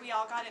phone. sorry, we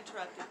all got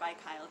interrupted by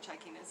Kyle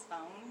checking his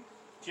phone.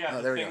 Yeah, Oh,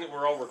 the there we thing go. that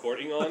we're all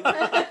recording on.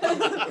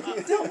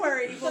 Don't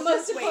worry, The we'll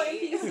most just important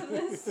wait. piece of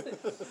this.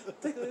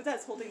 The glue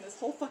that's holding this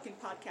whole fucking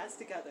podcast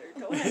together.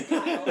 Go ahead,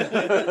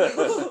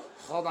 Kyle.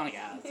 Hold on,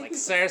 guys. Like,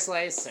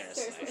 seriously.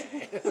 Seriously.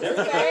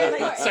 Very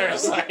important.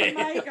 Seriously. Oh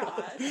my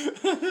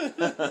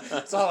god.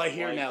 That's all I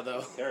hear now,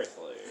 though.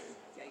 Seriously.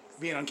 Yikes.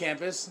 Being on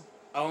campus.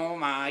 Oh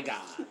my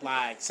god.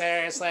 Like,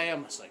 seriously.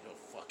 I'm just like, oh,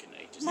 fucking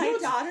ages. My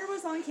daughter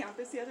was on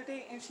campus the other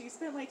day, and she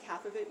spent like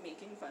half of it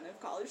making fun of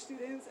college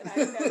students, and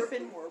I've never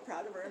been more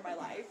proud of her in my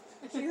life.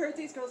 She heard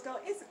these girls go,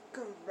 "It's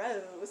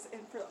gross,"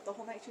 and for the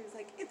whole night she was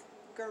like, "It's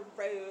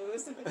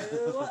gross."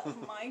 Oh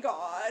my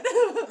god.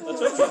 That's what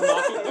she's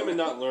mocking them and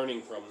not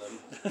learning from them.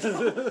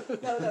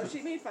 No,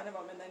 she made fun of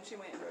them, and then she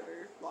went and rode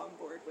her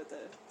longboard with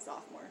a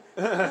sophomore.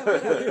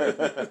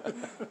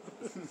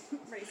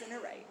 Raising her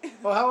right.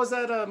 Well, how was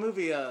that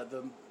movie,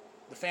 the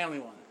family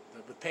one,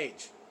 with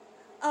Paige?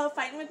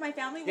 Fighting with My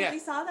Family. Well, Yeah. we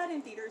saw that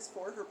in theaters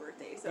for her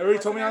birthday, so Everybody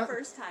it told wasn't me our that?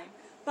 first time.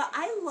 But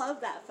I love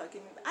that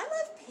fucking movie. I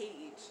love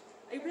Paige.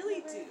 I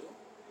really do.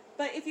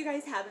 But if you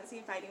guys haven't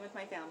seen Fighting with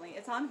My Family,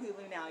 it's on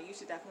Hulu now. You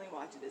should definitely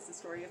watch it. It's the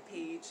story of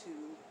Paige,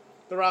 who...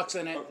 The Rock's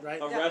in it, right?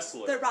 A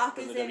wrestler. The Rock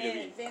from is the in WWE.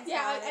 it. Vince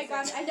Yeah, Vaughn I is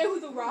got. in I it. know who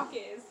The Rock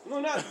is. No,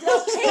 not.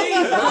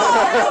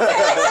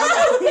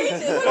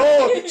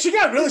 Oh, she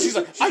got really. She's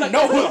like, I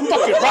know who the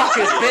fucking Rock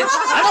is, bitch.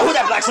 I know who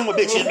that black son of a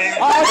bitch is, man.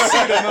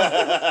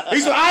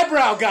 He's an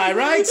eyebrow guy,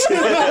 right?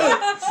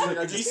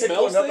 He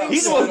smells things?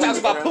 He's the one who talks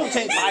about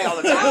poontang pie all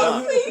the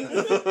time.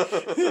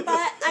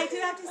 But I do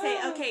have to say,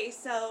 okay,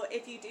 so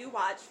if you do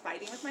watch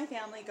Fighting with My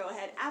Family, go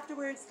ahead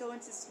afterwards, go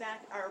into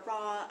Smack or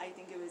Raw. I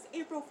think it was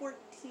April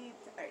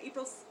 14th, or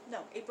April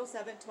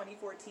 7th,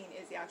 2014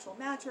 is the actual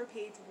match where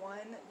Paige won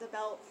the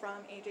belt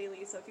from AJ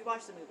Lee. So if you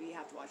watch the movie, you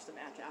have to watch the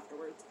match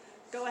afterwards.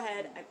 Go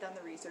ahead, I've done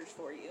the research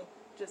for you.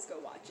 Just go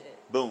watch it.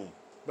 Boom.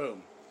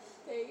 Boom.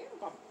 There you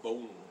go.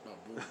 Boom.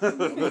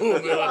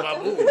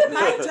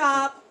 My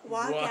job,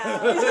 walk Wow.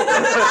 out.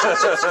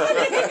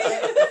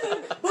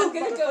 I'm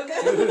gonna go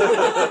now.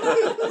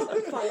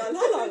 La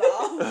la la la.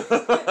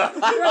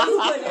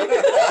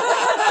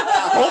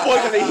 Homeboy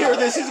gonna hear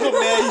this. He's gonna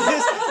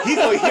He's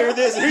gonna hear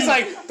this. And He's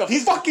like, the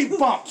fucking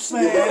bumps,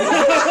 man.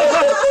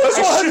 That's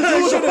all I had to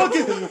do was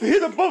fucking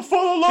hit the bump full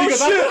of low Because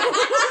shit.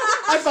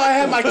 I thought I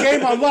had my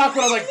game unlocked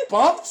when I was like,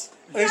 bumps?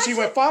 And she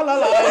went, fa la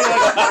la.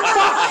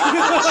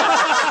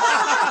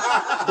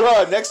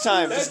 Bro, next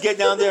time, just get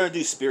down there and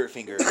do spirit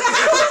finger.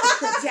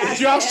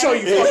 I'll show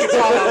you fucking fa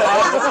la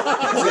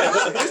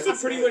la. This would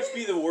pretty much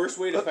be the worst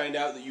way to find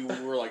out that you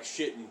were like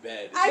shit in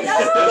bed. I know.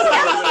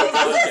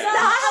 This is not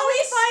how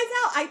he finds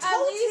out. I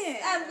told him.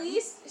 At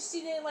least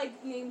she didn't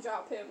like name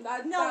drop him.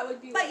 That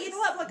would be. But worse. you know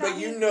what? What got But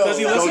you me- know, Does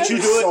he that's listen?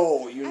 your Don't you do it?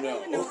 soul, you I know.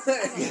 don't even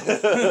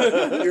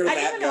know. You're I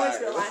that didn't even know his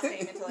guy. real last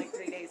name until like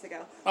 3 days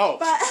ago. Oh.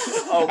 But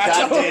Oh,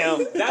 goddamn.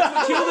 That's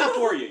what killed it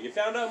for you. You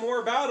found out more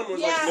about him. Was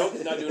Yeah. like, nope,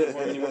 not doing it for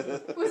me anymore.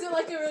 Was it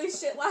like a really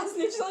shit last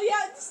name? She's like,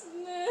 yeah, just,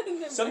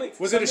 Something.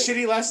 Was it a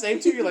shitty last name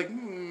too? You're like,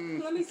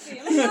 let me see.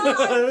 I'm like,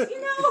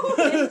 no,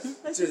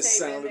 let's Just say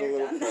sounded a they're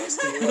little done.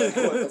 crusty. Like,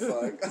 what the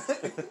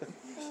fuck?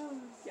 Oh,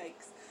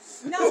 yikes.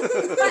 No,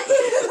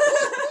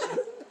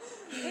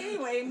 but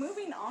anyway,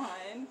 moving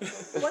on.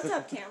 What's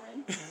up,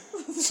 Cameron?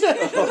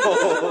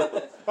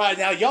 alright,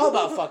 now y'all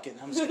about fucking.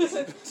 I'm just kidding.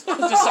 I'm just We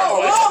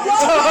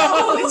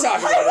talk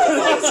about it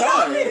all the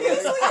time.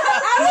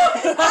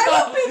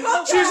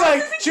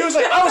 She was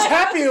like, I was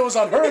happy it was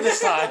on her this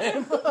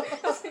time.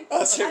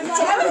 Us here, we I'm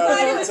talk like, about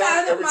I it was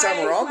every time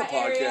we're on the my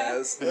area.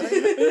 podcast.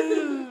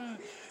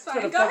 It's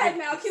fine. Go ahead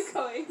now. Keep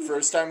going.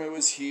 First time it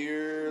was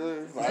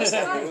here. Last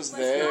time it was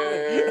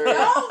there.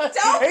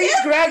 Don't. He's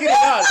dragging it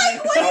on.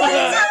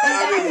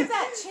 I mean,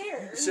 that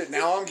chair. shit,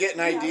 now I'm getting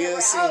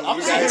ideas. Seeing I'm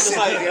you sitting guys sit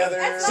beside you. together.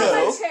 That's So, not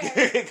my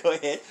chair. go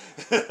ahead.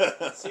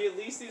 See, at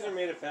least these are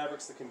made of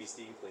fabrics that can be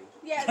steam cleaned.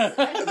 Yes.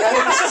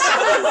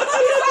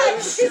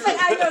 She's like,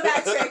 I know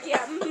that trick.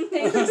 Yeah.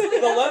 Thanks.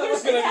 The leather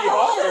was gonna be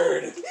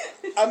hard.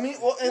 I mean,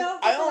 well, and No,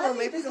 I don't know. but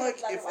Maybe just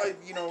like let if it I, like-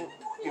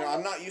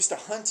 I'm not used to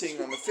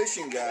hunting. I'm a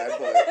fishing guy,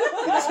 but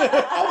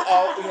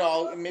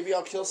maybe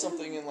I'll kill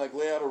something and like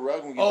lay out a rug.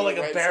 And we can Oh, do like it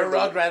a right bear before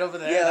rug the- right over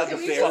there. Yeah, That'd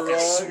like a be bear fucking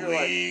rug.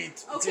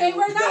 sweet. Okay, Dude,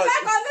 we're not no.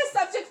 back on this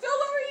subject. Phil,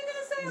 what were you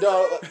gonna say?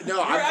 No,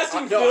 You're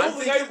asking Phil, I'm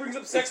the guy who brings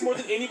up sex more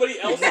than anybody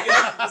else, to get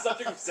into the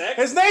subject of sex?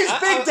 His name's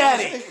Big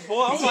Daddy.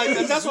 Boy, I'm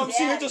like, that's what I'm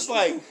seeing. Just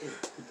like,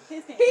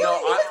 His name. He No,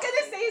 was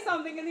gonna say say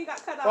something and he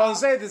got cut off. Well, I'm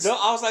saying this. No,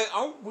 I was like,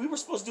 we were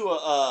supposed to do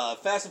a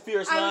Fast and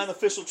Furious 9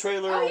 official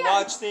trailer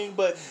watch thing,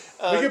 but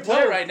we can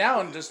play it right now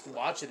and just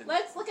watch it.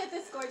 Let's look at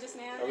this gorgeous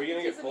man. Are we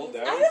gonna get pulled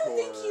down? I don't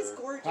think he's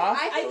gorgeous. Huh?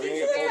 I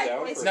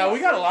think he's like. No, we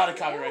got a lot of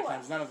copyright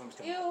claims. None of them's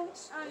coming. Ew,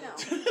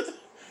 I know.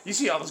 You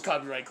see all those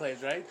copyright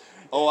claims, right?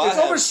 Oh, it's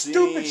I over have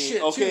stupid seen-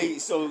 shit. Okay, too.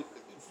 so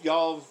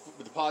y'all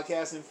with the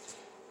podcasting,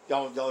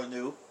 y'all are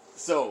new.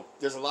 So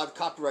there's a lot of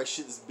copyright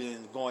shit that's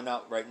been going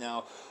out right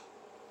now.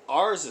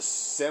 Ours is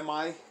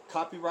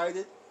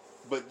semi-copyrighted,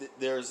 but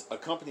there's a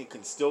company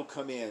can still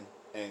come in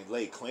and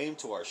lay claim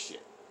to our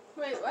shit.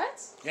 Wait,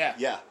 what? Yeah.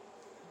 Yeah,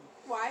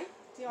 Why?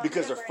 Do you want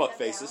because me to they're burn fuck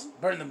them faces. down?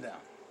 Burn them down.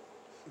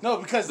 No,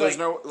 because There's like,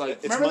 no like.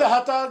 It's remember my- the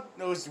hot dog?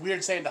 It was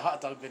weird saying the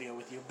hot dog video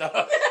with you.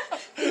 Yeah.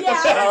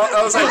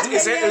 I was like,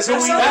 is there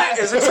something?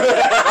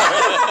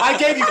 I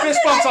gave you fist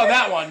bumps on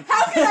that one.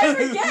 How can I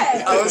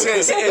forget? I was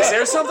gonna say, is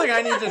there something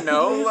I need to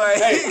know like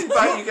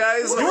about you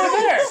guys? You were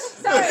there.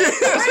 Sorry.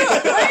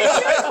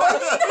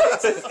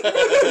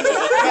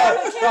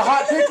 The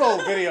hot pickle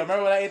video.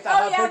 Remember when I ate that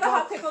hot pickle? The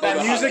hot pickle.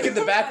 That music in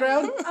the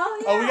background? Oh,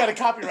 yeah. Oh, we got a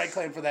copyright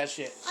claim for that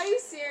shit. Are you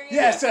serious?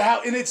 Yeah, so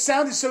and it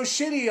sounded so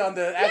shitty on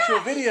the actual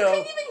video.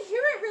 You couldn't even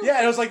hear it really. Yeah,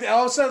 and it was like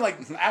all of a sudden, like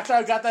after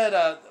I got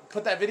that,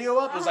 put that video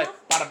up, it was like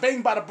bada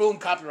bing, bada boom,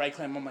 copyright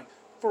claim. I'm like,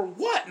 for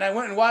what? And I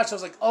went and watched. I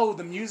was like, oh,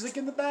 the music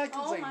in the back. It's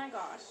Oh like, my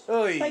gosh.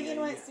 oh, But yeah, you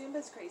know what? yeah.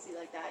 Zumba's crazy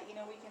like that. You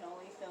know, we can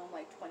only film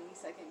like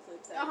 20-second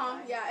clips at a Uh-huh.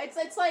 time. Yeah, it's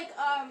like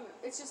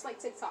it's just like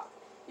TikTok.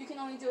 You can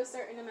only do a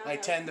certain amount. Like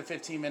of 10 to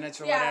 15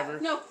 minutes or yeah,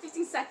 whatever. no,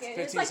 15 seconds.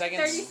 15 it's like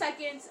seconds? 30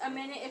 seconds, a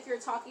minute if you're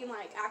talking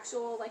like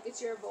actual, like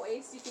it's your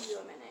voice, you can do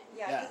a minute.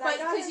 Yeah, Yeah. because But I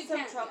got 'cause in you some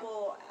can't-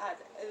 trouble at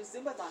it was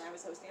Zumbathon I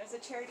was hosting. It was a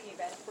charity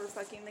event for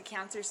fucking the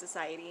Cancer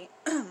Society,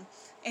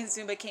 and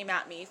Zumba came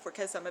at me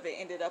because some of it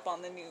ended up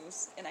on the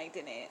news, and I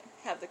didn't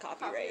have the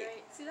copyright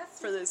See, that's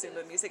for the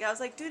ridiculous. Zumba music. I was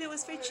like, dude, it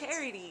was for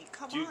charity.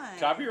 Come Dude, on.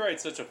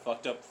 copyright's such a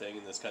fucked up thing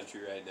in this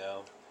country right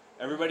now.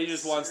 Everybody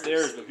just wants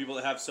theirs, but people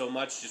that have so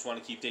much just want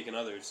to keep taking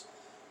others.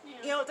 Yeah.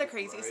 You know what the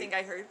craziest thing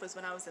I heard was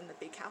when I was in the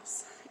big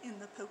house in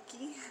the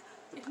Pokey.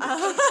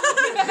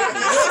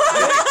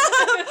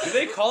 Do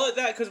they call it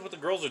that because of what the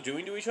girls are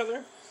doing to each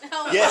other?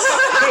 Oh, Yes.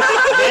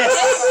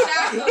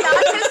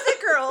 Not just the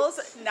girls,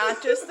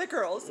 not just the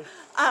girls.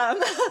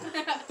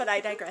 But I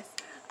digress.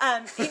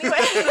 Anyway,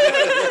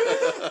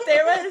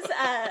 there was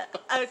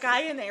a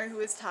guy in there who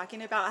was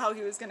talking about how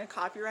he was going to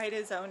copyright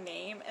his own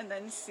name and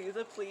then sue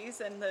the police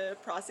and the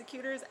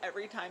prosecutors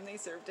every time they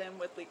served him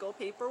with legal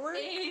paperwork.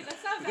 Hey,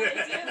 that's not a bad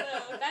idea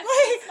though. That's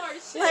Like- smart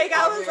shit. Like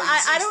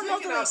I don't know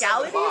the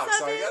legalities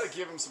so of I it. gotta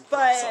give him some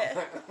props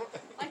on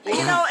But that.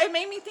 you know, it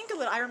made me think a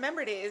little. I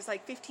remembered it. It was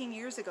like 15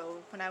 years ago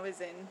when I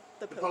was in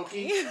the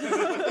Pokey.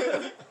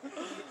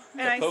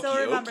 And I still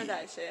Pokey remember okey.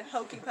 that shit.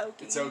 Hokey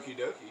pokey. It's okie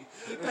dokie.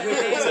 But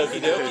it is. Okie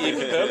dokie,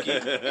 icky pokey.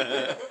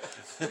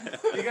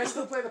 Do you guys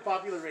still play the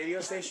popular radio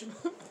station?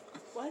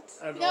 What?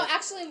 No,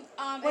 actually,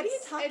 What are you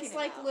it's, talking it's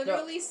like about?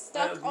 literally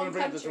stuck let me on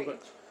bring up this real country.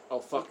 quick. Oh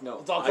fuck no!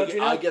 It's all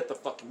country I now? get the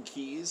fucking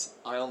keys.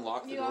 I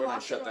unlock the You door and I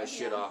unlock shut the that door,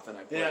 shit yeah. off and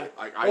I play. Yeah. it.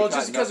 I Well, got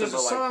just because there's a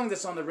nothing but, like, song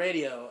that's on the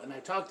radio, and I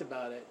talked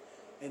about it,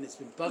 and it's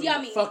been bugging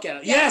Yummy. the fuck out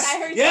of Yes, Yes! I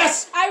heard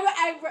Yes! that.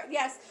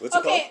 Yes. What's it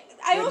Okay,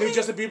 I The only. new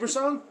Justin Bieber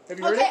song? Have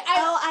you heard Okay, it?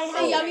 I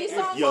have a yummy it.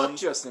 song. Yum. Fuck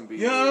Justin Bieber.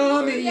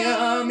 Yummy, Like,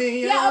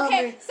 yummy, Yeah, okay,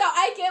 yummy. so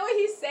I get what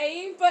he's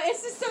saying, but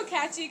it's just so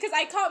catchy because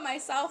I caught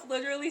myself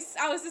literally.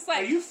 I was just Are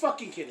like, you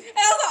fucking kidding? and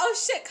I was like, oh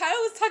shit, Kyle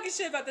was talking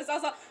shit about this. I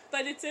was like,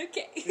 but it's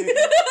okay.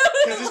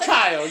 Because it's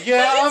Kyle.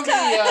 Yummy, Kyle.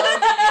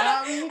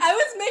 yummy, yummy. I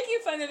was making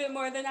fun of it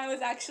more than I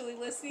was actually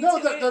listening No,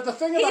 to it. the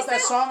thing He about that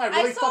said- song I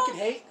really saw- fucking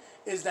hate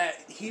is that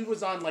he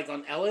was on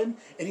Ellen,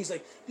 and he's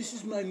like, "This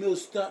is my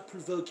most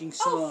thought-provoking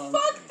Oh, song."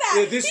 fuck that.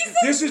 Yeah, He said-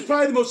 this is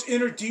probably the most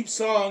inner deep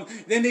song.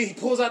 Then he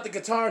pulls out the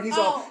guitar and he's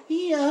all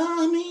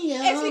yummy,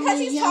 yummy. It's because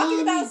he's talking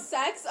yummy." about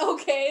sex,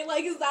 okay?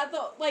 Like, is that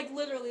the, like,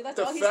 literally, that's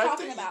all he's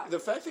talking about. the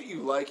fact that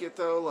you like it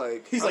though,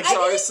 like He's I'm like,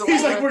 sorry, didn't Selena.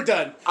 He's like, "We're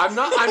done." I'm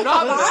not mad at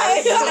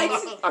you.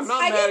 I- I'm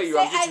not I mad at didn't you.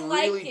 I'm say I just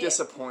liked really it.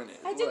 disappointed.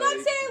 I did not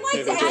Like, say I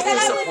liked it. I'm I just said I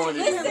was disappointed in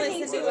you. listening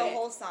Listen to to the it.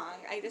 whole song.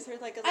 I just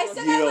heard like a I little.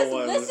 said You I know was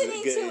what?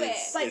 listening to it.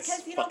 Like,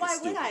 because you know fucking why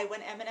would stupid. I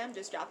when Eminem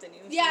just dropped a new?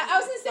 Yeah, CD? I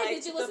was gonna say, Like,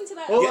 did you listen to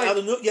that? Well,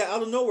 Yeah,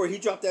 out of nowhere, he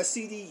dropped that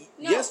CD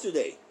No.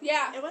 yesterday.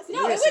 Yeah. It wasn't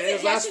No, Yes, it wasn't it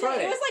was last yesterday.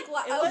 Friday. It was like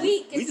It a was-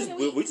 week. We It's been just a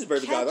week. we just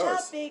barely got Catch ours.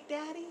 up, Big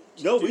Daddy.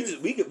 No, we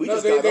just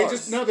got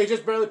ours. They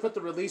just barely put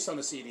the release on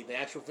the CD, the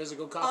actual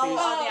physical copies the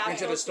into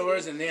actual the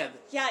stores, CD. and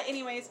yeah. Yeah.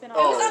 Anyway, it's been. It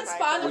was Oh, on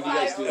Spotify. Would you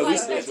guys do for that? like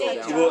At the least day they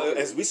drop. Well,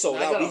 as we sold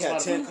I out, got we on had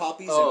Spotify. 10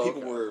 copies, Oh, and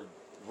people okay. were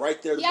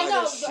right there to Yeah, buy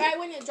no, that shit. right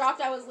when it dropped,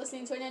 I was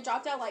listening to it, and it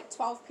dropped at like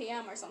 12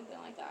 p.m. or something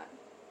like that.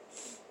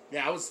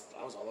 Yeah, I was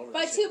all over But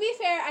that to shit. be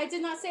fair, I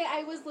did not say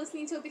I was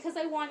listening to it because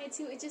I wanted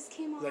to. It just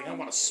came on. Like, I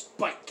want to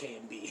spike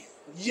KMB.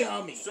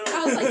 Yummy.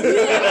 I was like,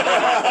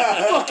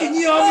 yeah. Fucking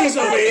yummies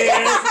over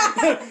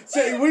here.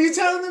 So, were you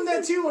telling them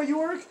that too while you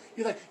work?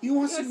 You're like, you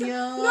want some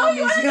yummies, No,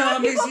 you want to know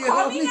what yummies, people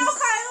call me now,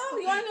 yummies?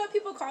 Kyle? You want to know what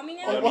people call me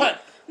now? Oh,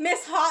 what?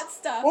 Miss Hot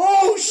Stuff.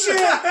 Oh shit!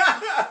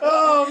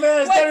 Oh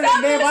man, it's better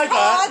than the name I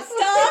Hot got.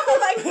 Stuff?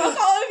 I'm like, fuck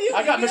all of you.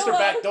 I got leave me Mr.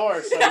 alone.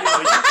 Backdoor, so you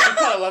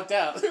kind of lucked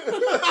out.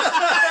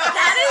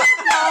 That is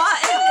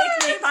not a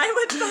nickname I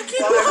would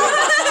fucking Well,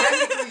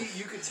 want. technically,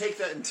 you could take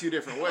that in two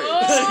different ways.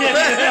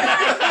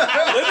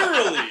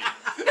 Literally.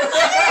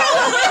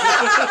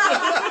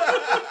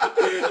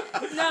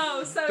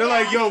 No, so They're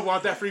yeah. like, yo,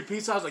 want that free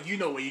pizza? I was like, you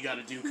know what you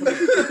gotta do. Come here.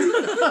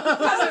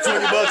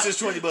 $20 is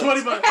 $20.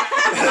 20 bucks.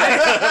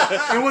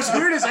 And what's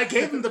weird is I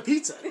gave him the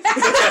pizza.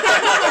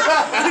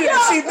 I didn't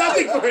receive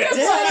nothing for it.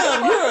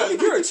 Damn,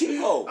 you're a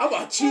cheapo. I'm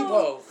a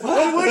cheapo.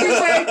 What'd you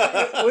say?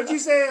 What'd you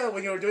say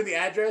when you were doing the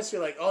address?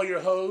 You're like, oh, your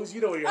hoes.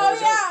 You know where your hoes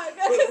Oh,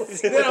 yeah.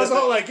 are. Then I was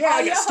all like, yeah, I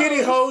got your skinny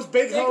hoes. hoes,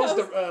 big Big hoes.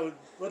 hoes.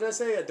 What did I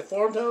say?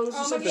 Deformed hoes or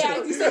Oh, something? yeah,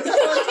 you said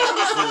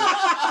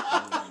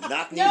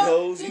Knock me No,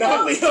 hoes. you Knock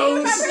know, me do you hoes.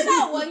 remember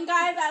that one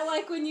guy that,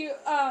 like, when you,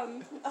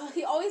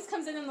 he always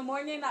comes in the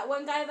morning, that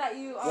one guy that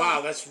you, Wow,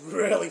 that's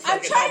really I'm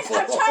fucking trying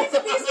helpful.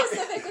 to be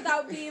specific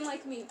without being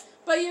like me.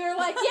 But you were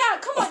like, yeah,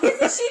 come on,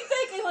 isn't she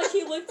thick? And, like,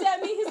 he looked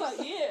at me, he's like,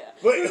 yeah.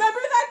 Wait. Remember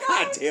that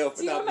guy? God damn,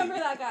 Do you not remember me.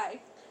 that guy?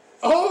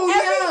 Oh,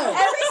 yeah.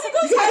 Every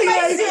single time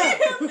Yeah, I see yeah.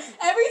 him,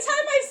 every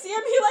time I see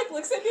him, he like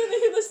looks at me and then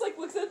he just like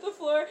looks at the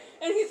floor, and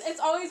it's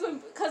always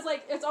when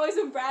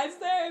Brad's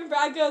there and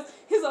Brad goes,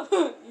 he's like,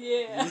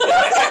 yeah.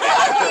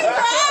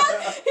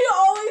 Brad, he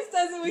always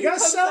does it when You he gotta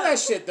comes sell up. that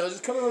shit though.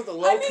 Just come in with a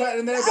low I mean, cut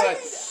in there. Be like,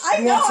 I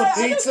you want know,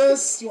 some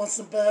pizzas? You want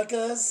some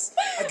burgers?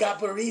 I got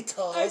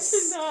burritos. I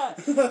cannot.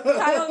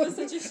 Kyle was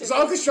such a shit. It's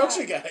all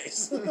construction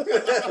guys.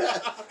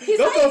 He's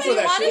Don't not go even for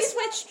that wanting shit.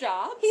 switch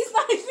jobs. He's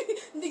not even.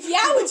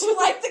 Yeah, would you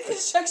like the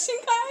construction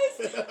guys?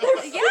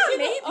 Yeah,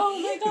 maybe. Oh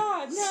my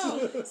god,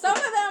 no. Some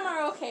of them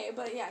are okay,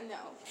 but yeah, no.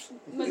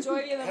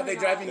 Majority of them Have are they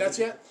not. drive you nuts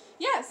yet?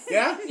 Yes.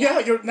 Yeah?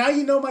 Yeah, now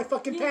you know my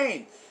fucking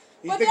pain.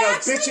 You But think they're I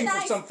was actually bitching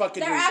nice. for some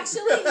fucking They're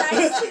reason. actually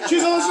nice to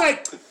She's me. always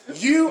like,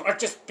 you are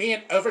just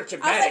being over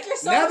dramatic. "You're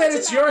so now that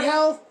it's your overdramatic."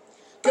 hell,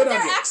 But good on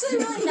they're you. actually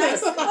really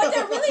nice. But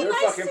they're really Your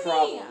nice fucking to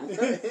problem. me.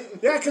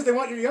 Yeah, because they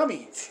want your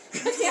yummy.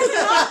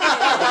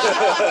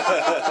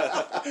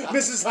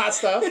 Mrs. Hot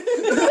Stuff.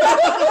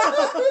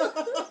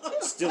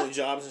 Stealing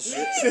jobs and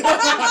shit.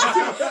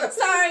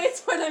 Sorry,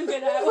 it's what I'm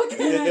good at. What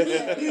can I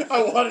do?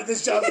 I wanted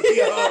this job to be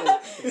a hoe.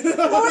 4 years ago,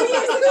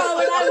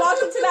 when I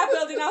walked into that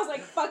building, I was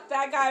like, "Fuck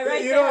that guy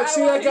right You there." know what? I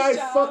See want that guy? his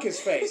job. Fuck his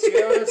face. You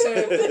know what I'm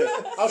saying?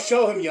 I'll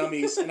show him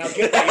yummies, and I'll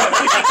get the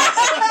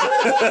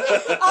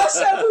yummies. I'll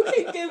show who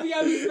can give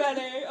yummies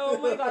better. Oh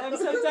my god, I'm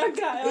so done,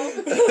 Kyle.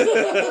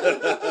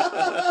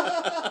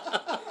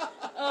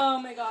 Oh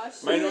my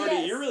gosh. Minority,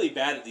 Yes. you're really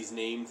bad at these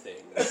name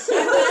things. These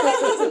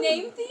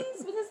name things?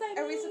 What does that mean?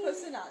 Are we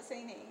supposed to not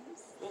say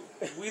names?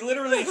 We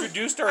literally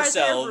introduced Are there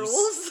ourselves.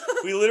 rules?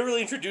 We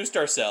literally introduced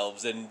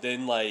ourselves, and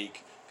then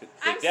like,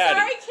 I'm Big Daddy,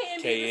 sorry,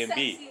 K K and and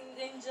B. B.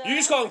 You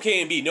just call him K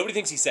and B. Nobody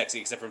thinks he's sexy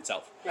except for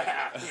himself.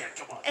 Yeah,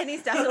 come on. And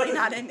he's definitely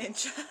not a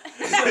ninja.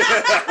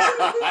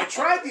 I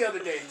tried the other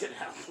day and didn't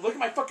help. Look at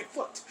my fucking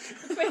foot.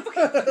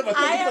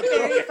 I am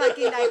very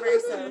fucking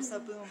diverse, though, so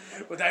boom.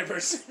 With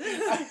diverse.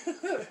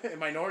 A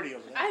minority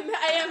over there. I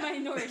am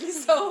minority,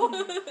 so.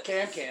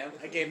 Cam.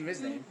 I gave him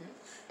his name.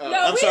 No,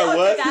 I'm we sorry, don't-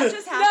 what? That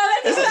just No,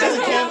 happened. that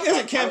doesn't happen.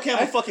 Isn't Cam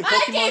a fucking I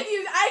Pokemon? gave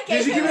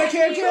Did you him give me that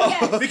Cam?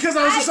 Yes. Because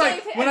I was just I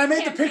like, gave when I made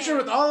the Cam picture Cam.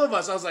 with all of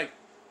us, I was like,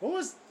 what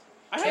was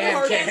I Cam? have a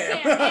hard Cam.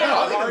 Cam. I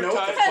have a hard time.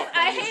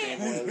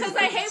 Because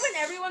I hate when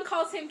everyone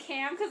calls him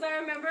Cam. Because I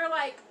remember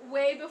like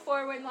way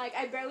before when like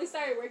I barely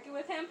started working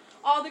with him,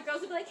 all the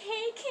girls would be like,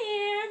 "Hey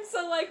Cam,"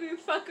 so like we would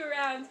fuck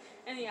around.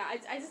 And yeah,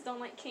 I just don't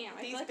like Cam.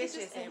 I These feel like it's bitches,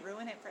 just they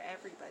ruin it for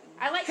everybody.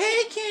 I like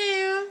Hey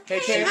Cam. Hey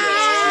Cam.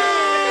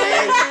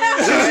 Hi.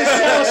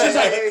 She's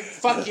like,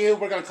 fuck you,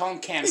 we're gonna call him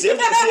Cam. See, every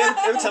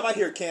time I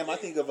hear Cam, I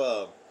think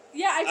of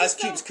Yeah, I Ice just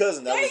Cube's don't-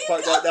 cousin. That There was you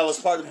part. go. That was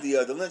part of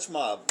the lynch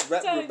mob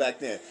rap Done. group back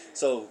then.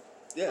 So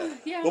yeah.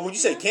 Yeah. But when you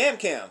say Cam,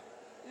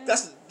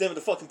 that's the name of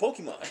the fucking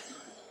Pokemon.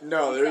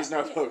 No, there is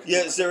no Pokemon.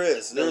 Yes, there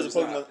is. There is a There's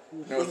Pokemon. not.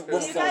 No, What- there's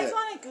what's You the phone guys at?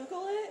 want to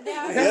Google it?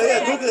 Yeah,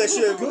 Yeah, Google that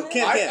shit. Google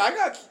Cam. I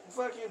got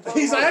fucking Pokemon.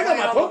 He's like, I got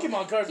my playing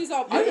on Pokemon card. She's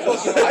all I know.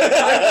 beautiful. I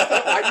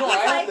know. I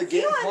have the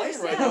game playing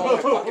right now on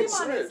my fucking Pokemon is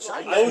Switch.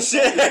 like- Oh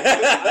shit!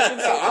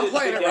 Yeah, I'm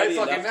playing it right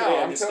fucking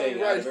now. I'm telling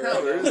you right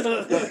now. There is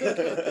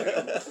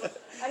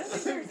I don't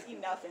think there's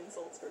enough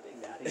insults for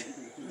Big Daddy.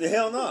 The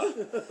hell no.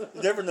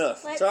 Never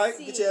enough. Let's It's alright.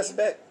 see. Get your ass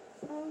back.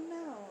 Oh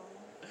no.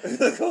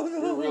 Oh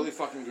no. We're really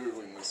fucking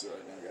googling this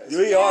right now, guys.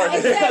 We are.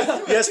 It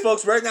says- Yes,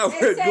 folks. Right now It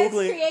we're says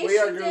googling. creation We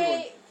are Googling.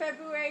 date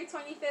February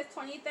 25th,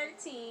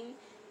 2013.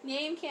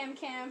 Name Cam,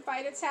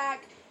 fight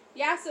attack.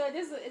 Yeah, so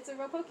it's a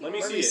real Pokemon. Let me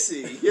Let see me it.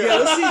 see. Yeah,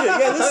 let's see this. Yeah,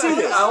 let's see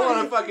this. I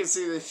want to fucking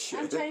see this I'm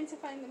shit. trying to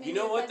find the You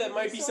know what? That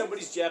might be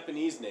somebody's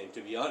Japanese name,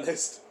 to be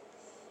honest.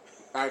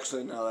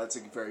 Actually, no, that's a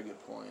very good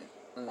point.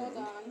 Hold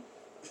on.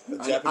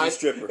 Japanese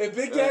stripper. If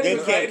Big Daddy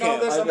was writing all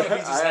this, I'm gonna be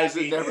just I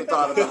actually happy. never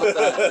thought about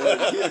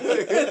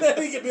that. And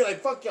then he could be like,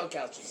 "Fuck y'all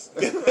couches."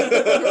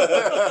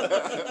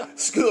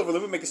 Scoot over,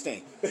 let me make a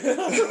stain. Right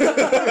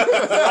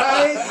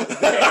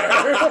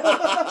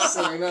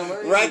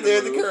there. Right there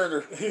at the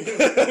corner.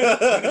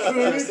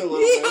 Just a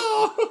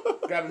little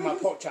bit. Grabbing my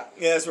pork chop.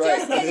 Yeah, that's right.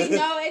 Just kidding.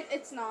 No,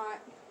 it's not.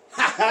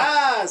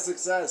 Ha!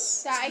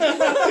 Success. That I can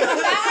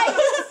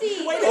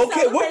see. Way to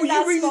Okay, what were you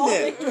celebrate reading that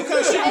then? small What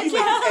kind of shit were you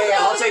reading? Hey,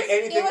 I'll take It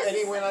anything, was-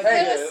 any win I There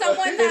can was get.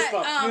 someone that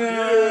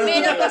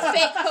made up a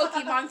fake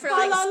Pokemon for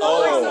like Oh.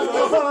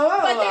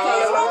 but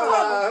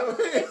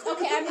there's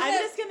okay, I'm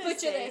just gonna gonna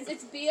butcher say, this.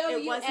 It's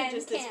it wasn't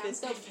just B-O-U-N this Cam.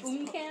 So fist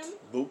Boom Cam.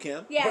 Boot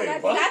camp? Yeah, Wait,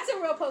 that's, what? that's a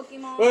real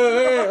Pokemon.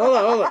 Wait, hold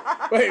on.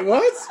 Wait,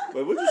 what?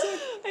 Wait, what'd you say?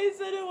 I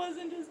said it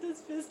wasn't just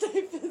his fist.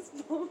 I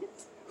fist bumped.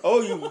 Oh,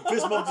 you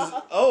fist bumped his...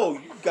 Oh,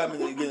 you got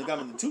me in the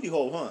tootie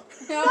hole, huh?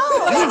 No.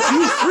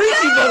 You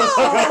freaky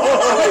motherfucker!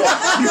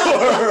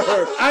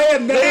 I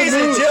have never Ladies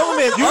and moved.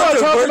 gentlemen, You want to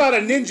talk our about a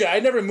ninja?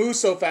 I never moved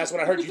so fast when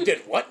I heard you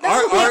did what? He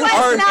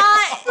was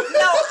not.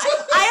 No,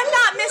 I am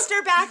not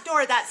Mr.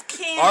 Backdoor. That's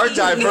Candy. Our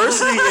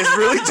diversity is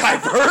really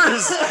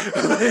diverse.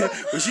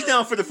 Was she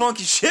down for the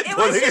funky shit? It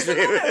boy? was just a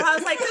moment where I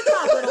was like, "Good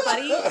job, little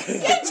buddy."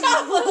 Good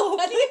job, little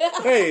buddy.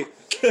 Hey.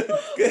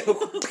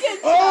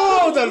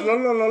 Oh, the la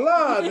la la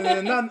la.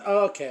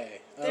 Okay.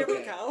 There we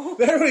go.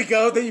 There we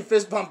go. Then you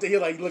fist bumped it.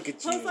 You're like, look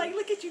at you. I was like,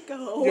 "Look at you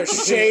go." You're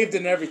shaved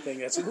and everything.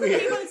 That's He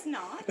weird. was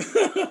not.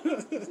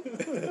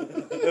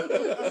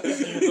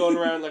 You're going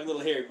around like a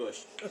little hairy bush.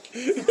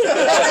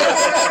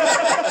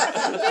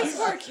 This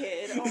poor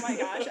kid. Oh my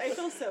gosh, I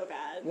feel so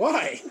bad.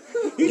 Why?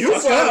 You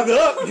brought it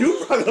up.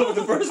 You brought it up in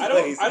the first I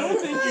place. don't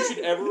think you should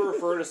ever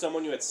refer to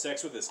someone you had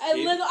sex with as kid. I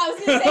was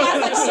gonna say I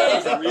was That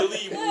like, sounds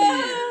really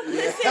weird.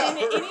 Listen,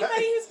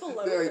 anybody who's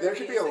below There 30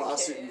 could be is a a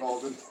lawsuit kid.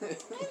 involved in I'm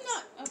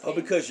not. Okay. Oh,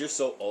 because you're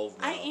so old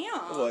now. I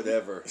am.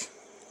 Whatever.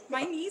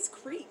 My knees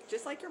creak,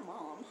 just like your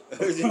mom.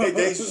 Hell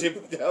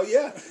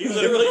yeah. He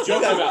literally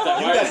joked about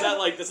that. Why is that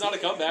like, that's not a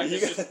comeback,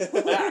 it's just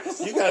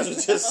facts. You guys would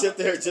just sit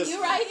there and just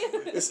You right?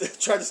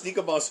 try to sneak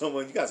up on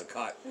someone. You guys are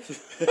caught.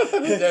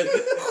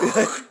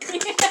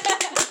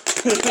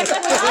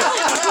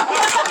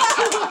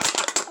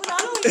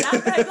 Not only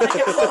that, but I'm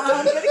like, "Oh,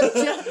 I'm gonna get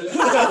you.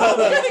 I'm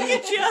gonna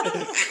get you."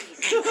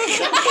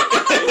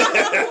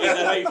 Is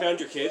that how you found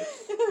your kid?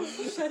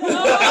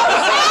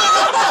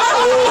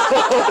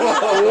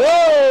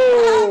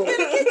 Whoa!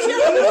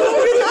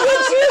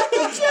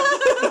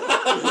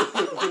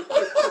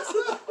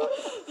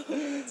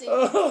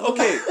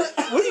 Okay,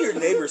 what do your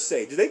neighbors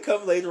say? Do they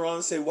come later on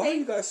and say, "Why are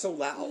you guys so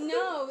loud?"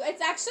 No,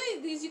 it's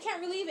actually these. You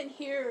can't really even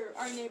hear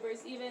our neighbors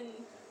even.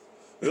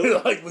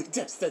 Like we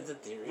tested the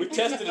theory. We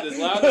tested it as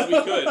loud as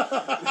we could.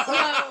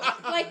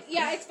 Like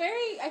yeah, it's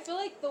very. I feel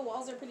like the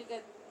walls are pretty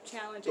good.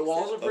 Challenge. The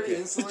walls are pretty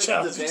Okay. insulated. The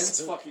Challenges.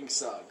 vents fucking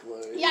suck.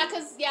 Like, Yeah,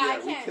 cause I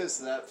we can't piss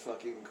that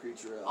fucking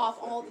creature off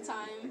off all the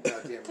time.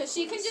 Goddamn Cause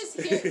she can recluse. just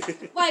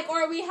hear like,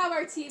 or we have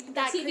our TV, the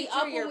That TV creature,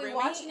 up your when we're roommate?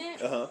 watching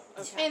it, Uh-huh.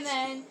 Okay. and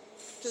then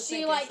Just she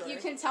making like sure. you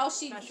can tell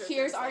she Not sure if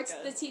hears there's, our like,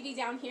 a- the TV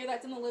down here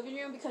that's in the living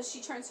room because she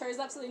turns hers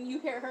up, so then you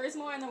hear hers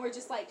more, and then we're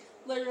just like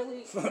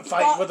literally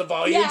Fighting with the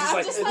volume. Yeah, just I'm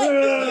like, just like-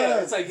 Yeah,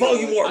 it's like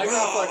Volume war. I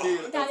got fucking.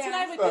 That's when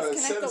I would Set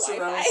disconnect the us around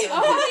Wi-Fi.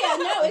 sound. Oh yeah,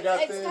 no, You got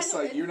it's this.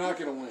 kind Like of you're not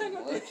gonna win.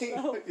 Like, fucking, I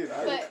would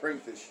But-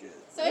 crank this shit.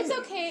 so it's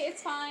okay,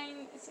 it's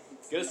fine. It's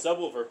Get a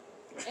subwoofer.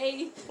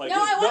 a Like, no, I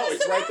no, want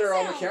It's right there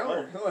on the sound.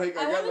 counter. Like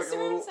I I got want a like a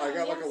surround little. I got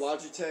sound, like a yes.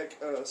 Logitech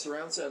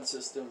surround sound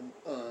system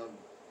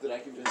that I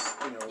can just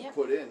Yep.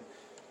 put in.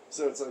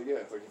 So it's like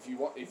like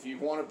if you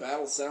want a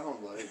battle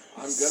sound, like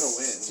I'm gonna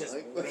win.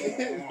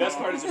 Like, Best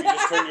part is if you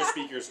just turn your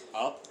speakers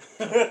up.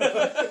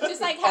 Just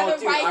like have oh it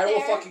dude, right I will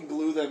there. fucking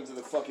glue them to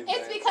the fucking. It's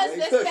vent. because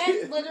Like, this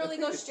vent literally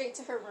goes straight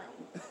to her room.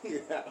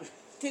 Yeah.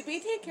 Did we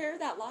take care of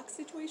that lock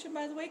situation,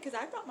 by the way? Because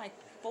I brought my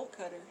bolt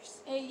cutters.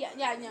 Yeah,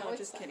 no, No, it's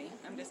just fine. kidding.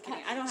 I'm just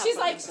kidding. I don't have She's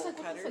fucking like, bolt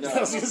what cutters. the No. fuck? I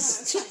was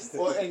just-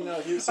 Well, and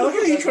no, here's I look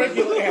at you trying to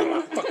get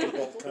like, fucking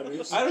bolt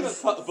cutters. I don't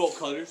have bolt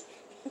cutters.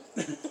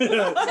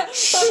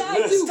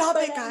 Stop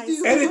it, guys.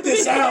 Edit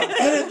this out.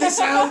 Edit this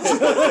out.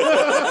 She's like,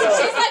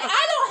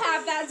 I don't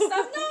have that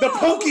stuff. No. The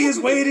pokey is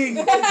waiting.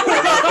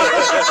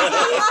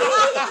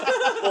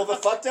 Well, the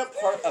fucked up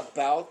part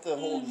about the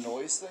whole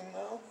noise thing,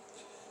 though.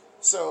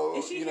 So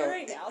Is she you here know.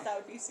 right now? That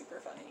would be super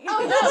funny.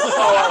 Oh no.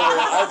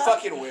 Oh, I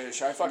fucking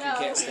wish. I fucking No.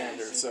 can't stand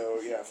her. So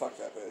yeah, fuck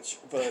that bitch.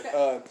 But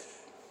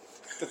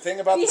the thing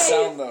about the Behave.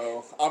 sound,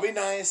 though, I'll be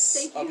nice.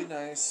 Thank I'll you. be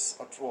nice.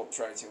 I'll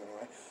try to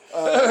anyway.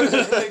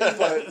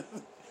 But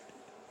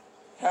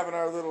having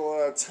our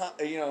little,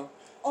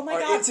 Oh my our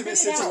god. intimate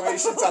spit it out.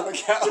 situations on the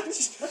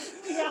couch,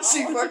 Yeah.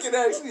 she fucking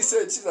actually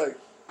said, she's like,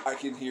 I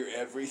can hear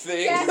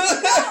everything. Yes.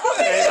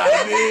 And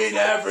I mean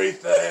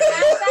everything.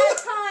 At that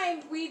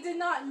time, we did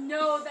not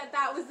know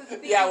that was the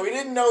thing. Yeah, we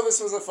didn't know this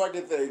was a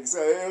fucking thing, so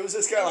it was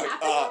just kind of like,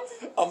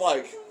 I'm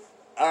like,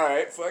 all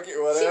right, fuck it, She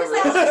was whatever.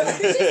 like,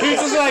 He's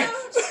just like,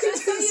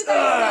 just so you guys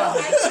know, I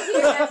can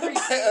hear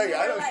everything. I We were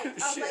don't like, give a I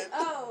was shit. like,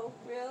 oh,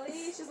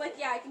 really? She's like,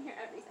 yeah, I can hear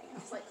everything. I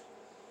was like,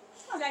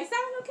 did I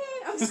sound okay?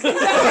 I'm just kidding.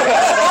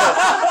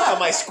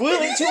 Am I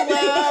squealing too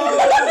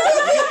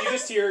loud? You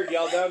just hear her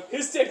yell down,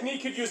 his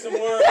technique could use some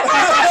work.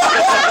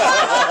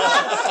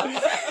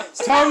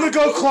 Tell him to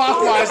go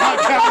clockwise, not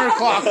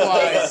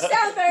counterclockwise.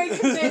 Sound very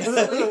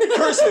convincing.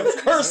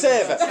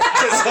 Cursive.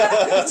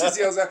 Just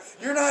yells out,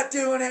 "You're not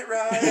doing it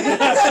right." Do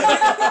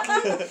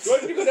you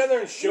want me to go down there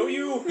and show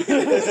you?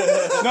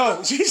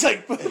 No, she's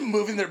like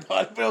moving their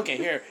butt. But okay,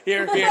 here.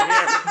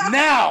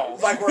 Now!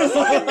 Like we're a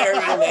fucking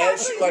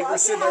marionette. Like we're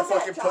sitting there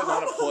fucking putting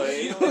on a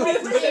play.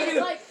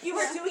 You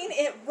were doing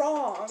it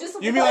wrong.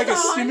 Just You mean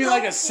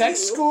like a sex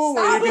school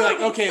where you'd be like,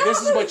 okay, this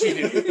is what you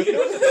do. You know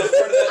what the best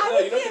part of that? No,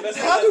 you know what the best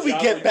part How of do that we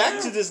job get would back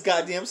be? to this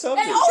goddamn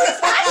subject? No.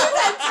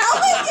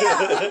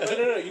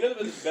 You know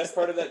the best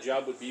part of that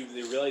job would be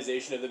the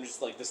realization of them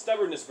just like the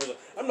stubbornness for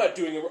I'm not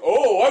doing it.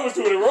 Oh, I was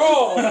doing it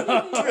wrong.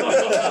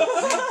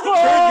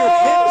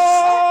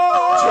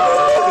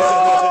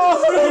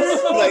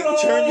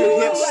 Turn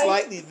your hips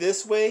slightly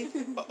this way.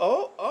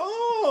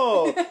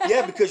 Oh,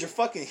 yeah, because your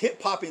fucking hip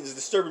popping is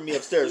disturbing me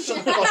upstairs.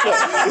 Shut the fuck up.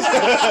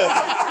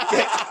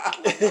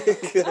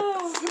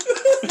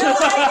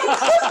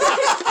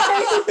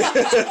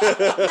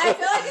 I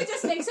feel like it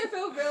just makes her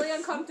feel really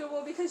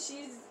uncomfortable because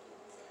she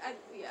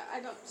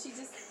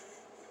just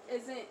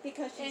isn't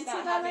Because she's into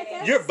not that, I having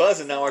guess. You're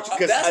buzzing now, aren't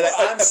you? That's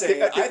what I'm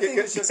saying. I think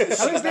it's just because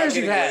How many she's not beers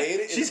getting you've had?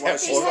 laid. She's Is why had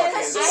she's four.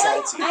 fucking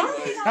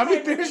salty. How many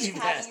beers you've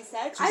had? Having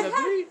sex. I've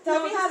had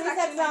Don't be having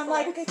sex. I'm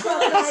like, okay, cool,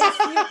 guys.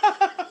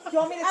 You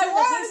want me to I turn the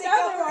was music up?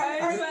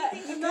 otherwise,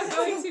 but I'm not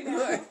going to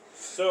now.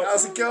 So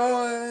How's it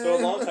going? So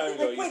a long time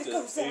ago, I Way used to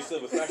go, to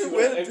live with Way to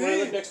when I be.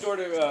 lived next door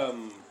to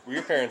where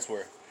your parents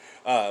were,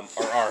 or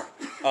are.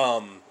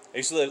 I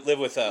used to live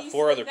with You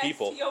four sit other next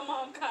people. to your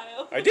mom,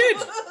 Kyle. I did.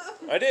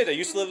 I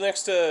used to live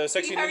next to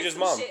Sexy We heard Ninja's some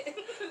mom. shit.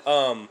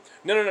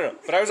 No.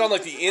 But I was on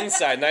like the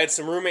inside, and I had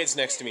some roommates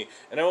next to me.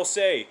 And I will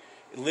say,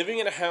 living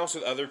in a house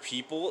with other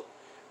people,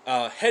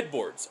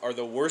 headboards are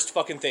the worst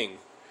fucking thing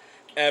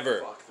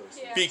ever. Fuck those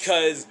Yeah.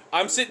 Because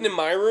I'm sitting in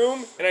my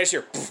room, and I just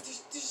hear. You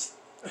should just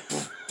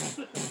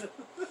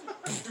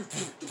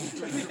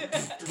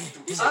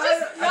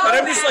And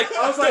I'm just like,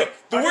 I was like,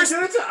 the are worst. you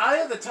doing it to Eye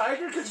of the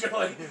Tiger? Because you're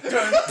like,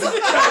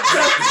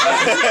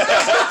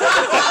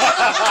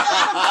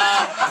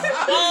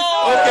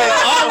 Okay,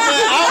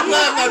 I'm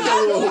glad I'm not the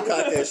only one who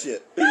caught that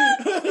shit.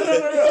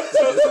 No.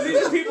 So these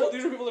are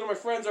people that are my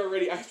friends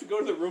already. I have to go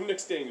to the room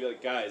next day and be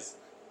like, guys,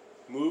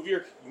 move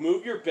your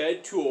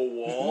bed to a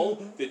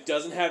wall that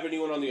doesn't have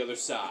anyone on the other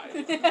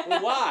side.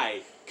 Well,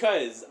 why?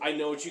 Because I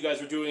know what you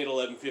guys were doing at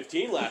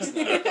 11:15 last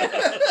night, on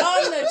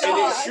the and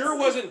dog. it sure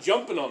wasn't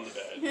jumping on the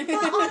bed.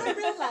 But on a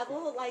real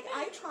level, like,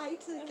 I tried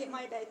to get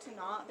my bed to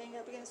not bang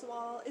up against the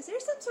wall. Is there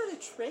some sort of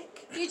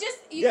trick? You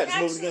Yeah,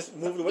 can just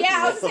move it away.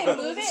 Yeah, I was from gonna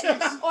say move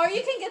it, or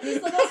you can get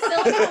these little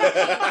silver things.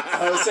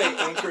 I would say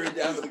anchor it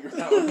down to the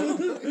ground.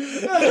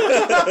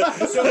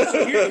 So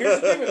here's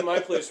the thing with my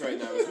place right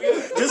now is we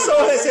have Just so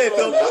I say,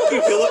 Phil, fuck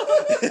you,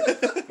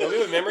 Philip. no, we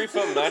have a memory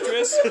foam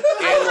mattress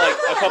and like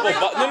a couple.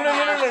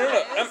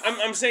 No.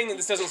 I'm saying that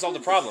this doesn't solve the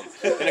problem.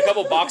 And a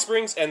couple box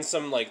springs and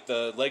some like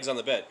the legs on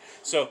the bed.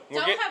 So we're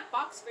Don't getting. have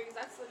box springs.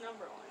 That's the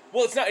number one.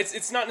 Well, it's not.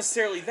 It's not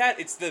necessarily that.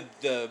 It's the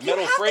You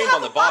metal have frame to have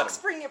on the a bottom. box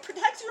spring. It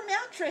protects your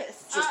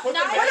mattress. Just put the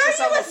not mattress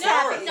if on the you-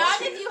 floor.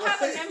 Not if you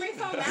have a memory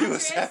foam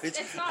mattress.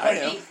 It's not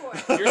made for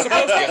it. You're supposed to. I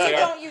Yes, bet they you are.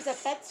 don't use a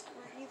bed skirt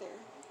either.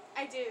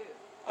 I do.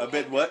 A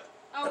bit what?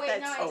 Oh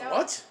wait, no, I oh, don't.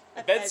 what?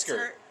 A Bed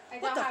skirt. I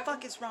What don't the have.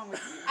 fuck is wrong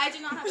with you? I do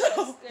not have a bed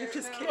skirt. you're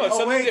just no. kidding. No, it's Oh,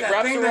 something wait, that that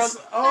wraps thing around that's...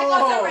 That goes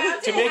Oh!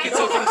 around to make it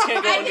so things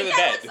can't go I under think the that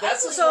bed. looks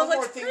That's ugly. just So it one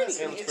more looks thing that's pretty.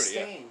 going to get Looks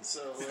pretty, stained.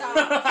 So. Stop.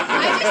 I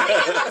just think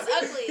it looks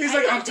ugly. He's I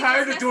like, don't I'm think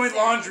tired it's of doing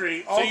necessary. laundry.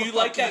 So all you the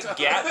like fucking that time.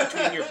 gap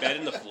between your bed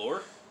and the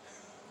floor?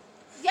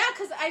 Yeah,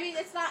 because I mean,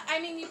 it's not. I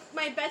mean,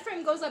 my bed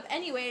frame goes up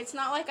anyway. It's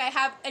not like I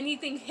have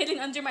anything hidden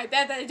under my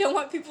bed that I don't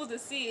want people to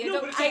see. No,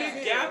 but it's not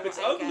a gap. It's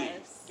ugly.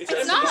 It's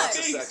That's not. lots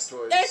of sex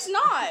toys. It's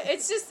not.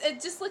 It's just. It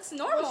just looks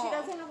normal. Well, she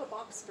doesn't have a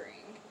box spring.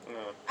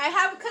 I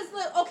have because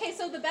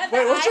so the bed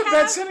Wait, that what's I your have,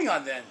 bed sitting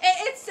on then?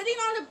 It's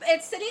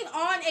sitting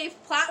on a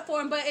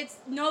platform, but it's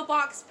no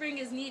box spring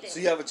is needed. So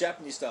you have a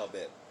Japanese style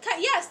bed.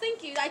 Yes,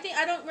 thank you. I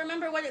don't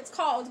remember what it's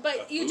called,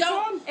 but you futon?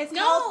 don't. It's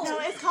no. called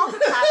it's called a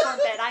platform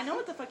bed. I know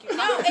what the fuck you're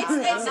No, talking about.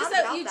 it's I'm just not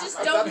that about you that just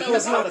life. don't I thought need that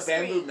was a called a box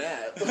bamboo spring.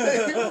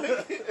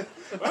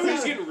 mat. Are we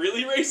just getting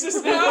really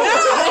racist now?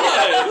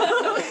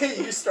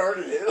 You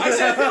started it. I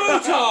said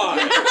futon.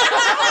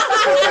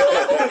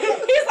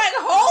 He's like,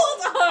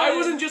 hold on. I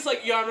wasn't just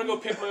like, yeah, I'm gonna go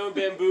pick my own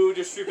bamboo,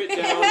 just strip it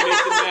down,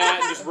 make the mat,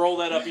 and just roll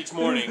that up each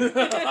morning.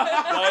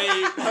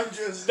 Like, I'm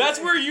just. that's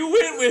where you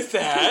went with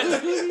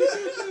that.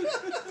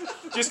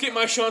 Just get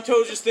my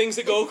Chanteaux, just things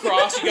that go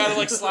across. You gotta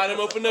like slide them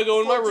open to go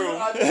in my room.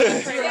 I'm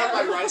figuring out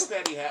my rice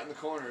patty hat in the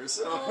corner.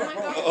 So. Oh my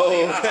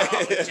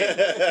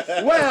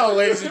god. Well,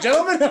 ladies and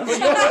gentlemen, I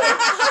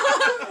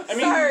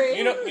mean, Sorry.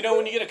 you know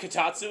when you get a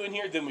katatsu in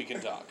here, then we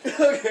can talk.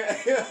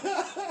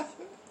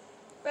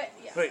 But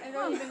yeah, Wait. I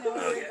don't even know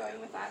where we're going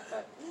with that.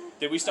 But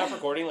Did we stop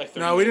recording like 30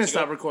 no, we didn't minutes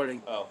ago? stop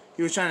recording. Oh.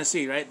 He was trying to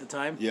see, right, the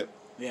time? Yep.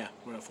 Yeah,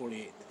 we're at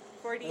 48.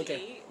 48.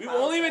 Okay. We've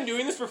only been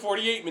doing this for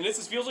 48 minutes.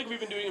 This feels like we've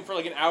been doing it for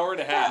like an hour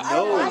and a half. I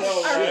was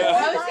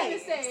gonna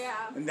say, yeah.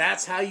 And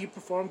that's how you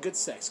perform good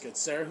sex, good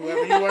sir.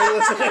 Whoever you are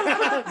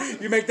listening,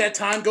 you make that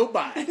time go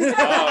by.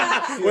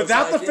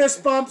 Without the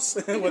fist bumps,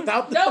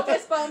 without the, No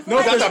fist bumps.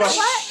 no fist bumps.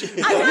 What?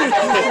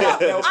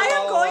 I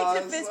am going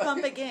to fist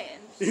bump again.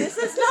 This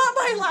is not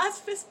my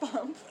last fist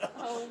bump.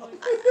 Oh my God.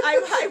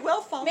 I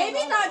will follow. Maybe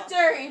along. not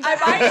during. I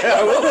but might. I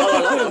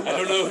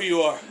don't know who you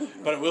are,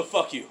 but I will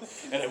fuck you,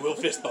 and I will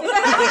fist bump. I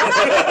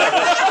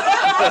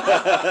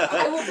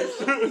will fist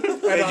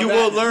bump. And you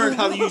will learn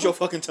how to use your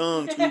fucking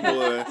tongue too,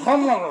 boy.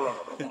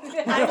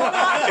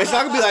 It's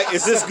not gonna be like,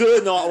 is this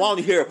good? No, I want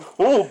to hear.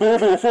 Oh,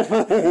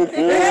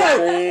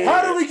 Hey,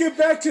 how do we get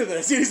back to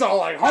this? He's all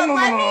like, But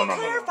let me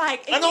clarify.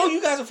 I know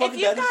you guys are fucking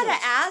If you bad gotta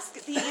influence.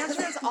 ask, the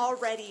answer is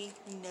already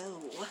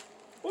no.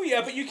 Well,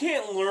 yeah, but you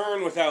can't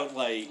learn without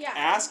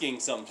asking.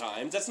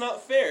 Sometimes that's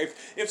not fair.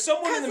 If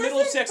someone in the middle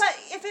of sex, But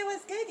if it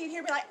was good, you'd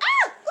hear me like,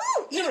 ah,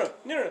 ooh.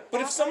 no.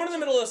 But if someone in the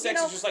middle of sex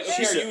is just like, okay,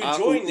 She are you said,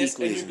 enjoying "Ah, this?"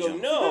 ooh, and you ladies go,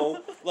 and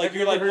no, like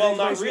you're like, well,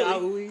 not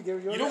really.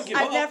 You don't give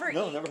I've up. never.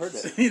 No, never heard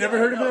that. You never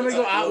heard of him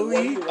go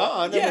ah-ooh-ee?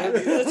 I never Yeah, heard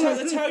that.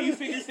 that's how you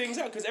figure things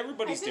out because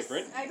everybody's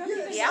different. I don't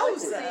even know Yowza. what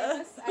to say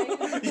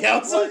this.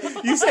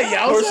 Yowza? You say Or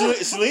yowza?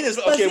 Selena's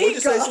okay. What you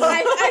say,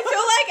 Selena? I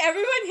feel like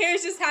everyone here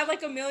has just had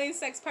like a million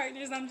sex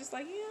partners. I'm just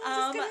like, yeah.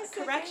 I'm just gonna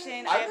sit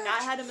Correction. there. I have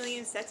not had a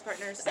million sex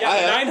partners.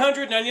 Yeah,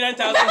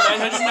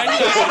 999,999.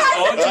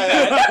 Oh, too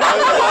bad.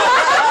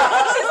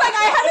 She's like,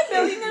 I had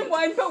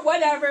 1,000,001, but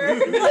whatever.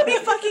 Let me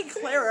fucking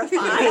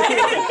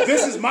clarify.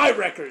 This is my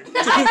record.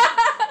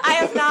 I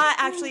have not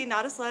actually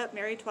not a slut,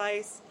 married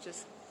twice,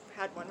 just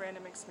had one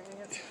random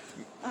experience.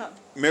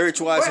 Married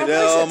twice, Wait, I and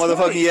thought you said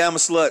motherfucking 20. yeah, I'm a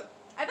slut.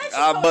 I bet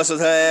I busted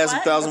her ass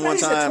What? 1,001 I thought you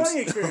said times.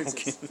 20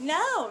 experiences.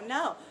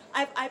 No.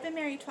 I've been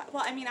married twice.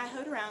 Well, I mean, I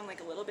hoed around like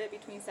a little bit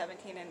between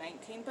 17 and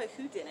 19, but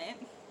who didn't?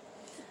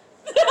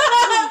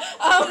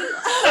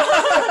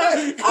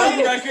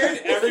 On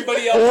record,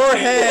 everybody else. Four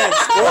hands.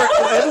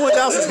 Everyone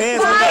else's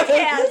hands. I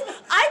can't.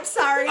 I'm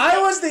sorry. I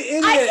was the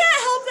idiot. I can't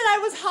help that I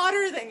was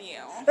hotter than you.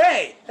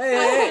 Hey.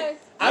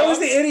 I was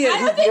the idiot I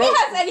who don't think broke. it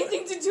has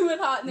anything to do with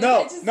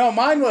hotness. No,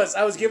 mine was,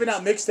 I was giving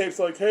out mixtapes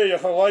like, hey, I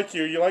like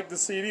you. You like the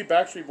CD?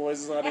 Backstreet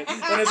Boys is on it.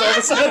 And it's all of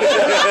a sudden.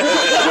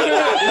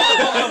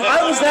 I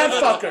was that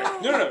fucker.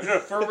 No,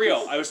 for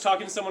real. I was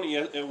talking to someone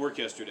at work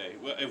yesterday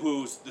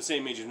who's the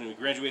same age as me. We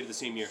graduated the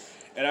same year.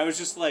 And I was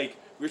just like,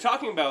 we were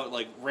talking about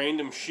like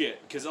random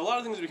shit because a lot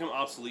of things have become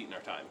obsolete in our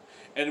time.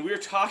 And we were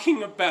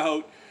talking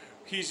about,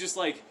 he's just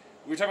like,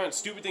 we were talking about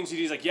stupid things.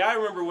 He's like, yeah, I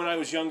remember when I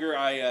was younger,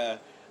 I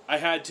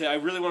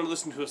really wanted to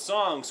listen to a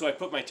song, so I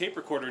put my tape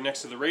recorder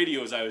next to the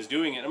radio as I was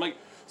doing it. And I'm like,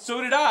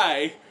 so did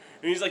I.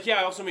 And he's like, yeah,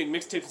 I also made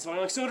mixtapes and stuff.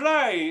 I'm like, so did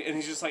I. And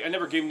he's just like, I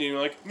never gave them to you.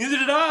 I'm like, neither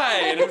did I.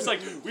 And I was like,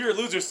 we were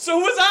losers. So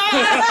was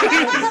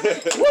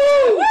I.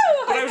 Woo!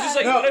 But I was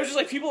just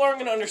like, people aren't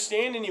going to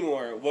understand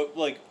anymore. What,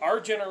 like, our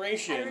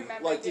generation. I remember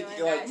Like, doing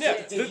did that.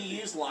 Yeah. you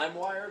use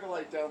LimeWire to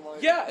like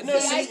download? Yeah, no,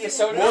 See, I see, did.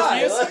 So did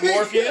I.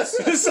 Morpheus.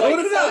 So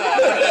did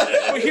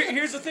I. But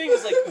here's the thing: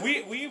 is like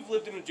we've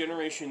lived in a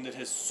generation that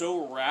has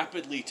so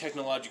rapidly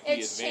technologically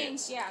It's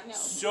advanced. changed, yeah, no.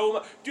 So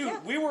much, dude. Yeah.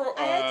 We were,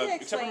 I had to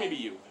except for explain. maybe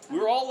you. We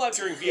were all alive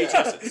during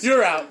VHSs.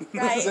 You're out.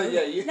 Right? So,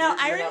 yeah, No,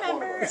 I you're not one of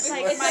remember, us.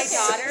 like, my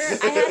daughter,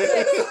 I had to...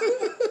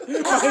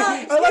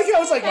 I like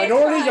how it's like,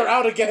 minority, you're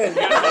out again.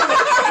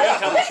 Yeah,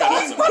 tell me, shut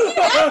up.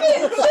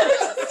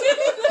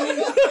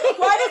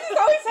 Why does this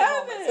always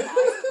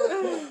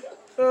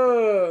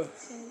happen?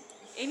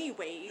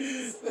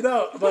 Anyways.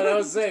 No, but I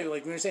was saying,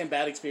 like, when we were saying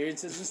bad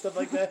experiences and stuff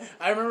like that,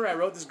 I remember I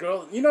wrote this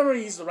girl, you know when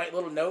you used to write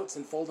little notes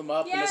and fold them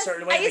up in a Yes.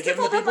 certain way I used to give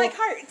them fold them people? like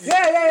hearts. Yeah.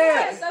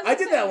 Yes, that's I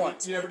did the that thing.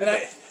 once. You never And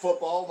did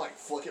football, like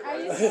flick it I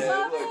right used in to the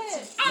love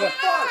head.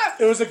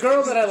 it. It was a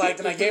girl that I liked,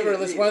 and I gave her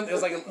this one. It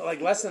was like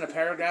less than a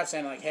paragraph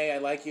saying like, "Hey, I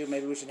like you.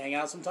 Maybe we should hang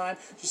out sometime."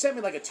 She sent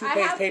me like a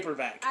 2-page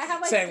paperback I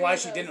have like saying 3 why of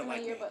she those didn't in my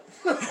like me. yearbook.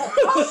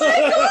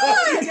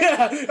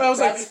 Yeah, I was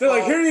like, That's they're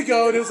like, fun. here you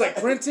go, and it was like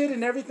printed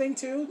and everything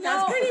too.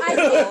 No, pretty I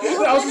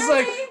cool. I was just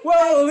like, literally-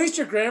 well, at least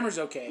your grammar's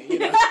okay, you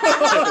know.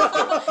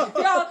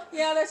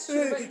 Yeah, that's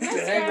true. But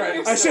next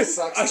handwriting time,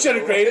 I should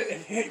have graded it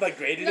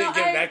and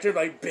give it back to her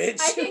like, bitch.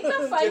 I think the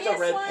Get the funniest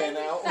red one pen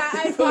out. that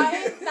I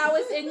find that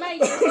was in my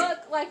yearbook,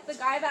 like the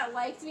guy that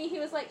liked me, he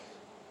was like,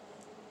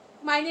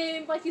 my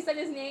name, like he said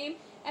his name,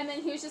 and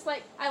then he was just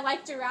like, I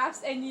like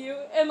giraffes and you,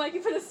 and like he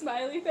put a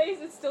smiley face.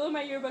 It's still in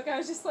my yearbook. I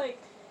was just like,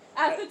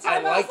 at the I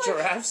time, I like was like,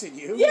 giraffes and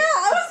you. yeah,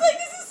 I was like,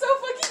 this is so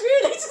fucking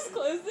weird. I just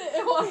closed it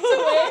and walked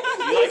away.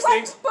 You like He's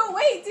like, things? but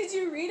wait, did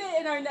you read it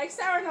in our next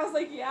hour? And I was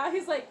like, yeah.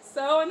 He's like,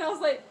 so? And I was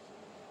like,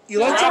 You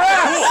like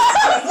Giraffes.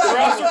 giraffes?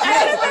 Giraffes are I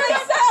had to cool. be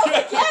like, so? I was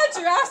like, yeah,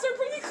 giraffes are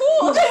pretty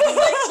cool. I was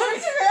like,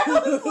 turned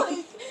around,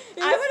 like,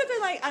 I would have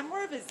been like, I'm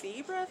more of a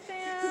zebra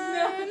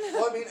fan.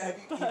 Well, I mean, have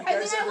you I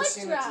guys think I ever like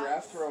seen giraffes. a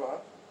giraffe throw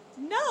up?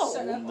 No.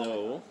 Shut up.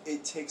 No.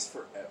 It takes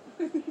forever.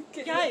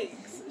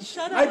 Yikes.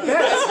 Shut up. I bet. I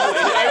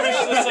was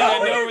just like, I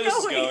know where this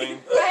is going. going.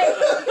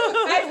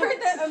 I've heard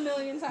that. a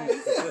million times.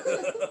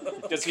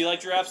 Does he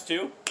like giraffes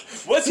too?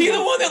 Was he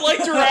the one that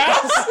liked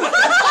giraffes?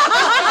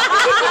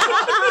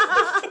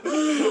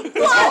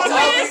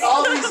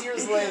 All these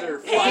years later,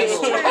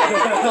 finally.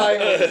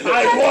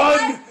 I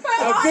won.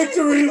 A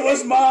victory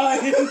was mine.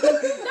 I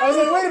was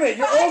like, wait a minute,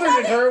 you're older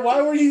than her.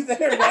 Why were you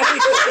there?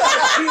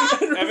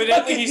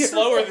 Evidently, he's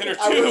slower than her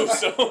too.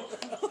 So.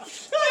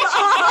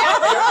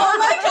 Oh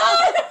my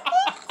god!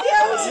 I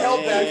was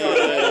held back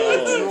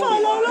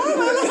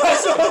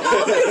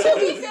To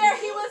be fair,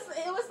 it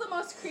was the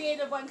most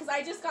creative one because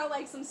I just got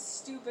like some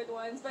stupid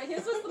ones, but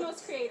his was the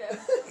most creative.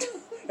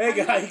 Hey,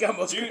 guy, you got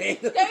most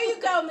creative. There you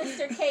go,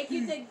 Mr. Cake.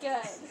 You did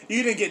good.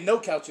 You didn't get no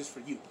couches for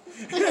you.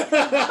 But you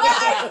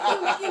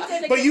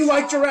did a But good you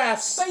like job.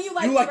 giraffes. But you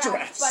like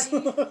giraffes.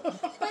 buddy.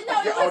 But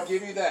no, it I'll was.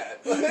 give you that.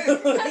 And then he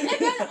put, and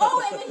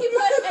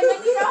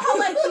then you know how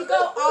like you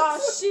go, oh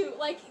shoot,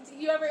 like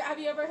have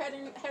you ever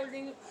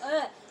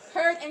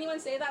heard anyone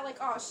say that, like,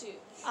 oh shoot?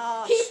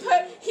 He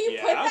put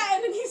that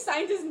and then he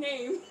signed his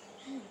name.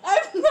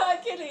 I'm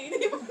not kidding.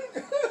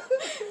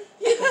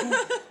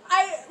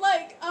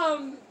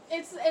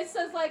 It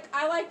says like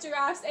I like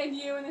giraffes and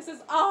you, and it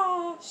says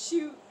oh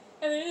shoot,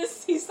 and then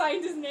he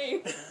signed his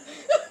name.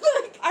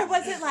 Like, I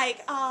wasn't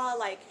like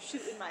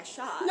shooting my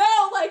shot.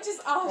 no, like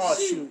just Oh,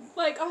 shoot.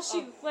 like oh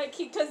shoot, like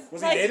he because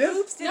Was he like native?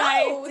 Oops, did No,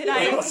 I he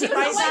was a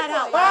write white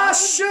that boy. out? Ah,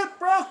 shit,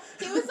 bro.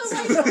 he was a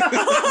white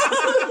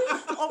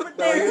Over No,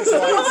 there. he was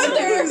like, over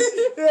there.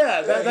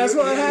 Yeah, that's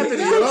what happened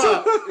to you,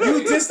 huh?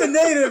 You dissed the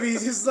native.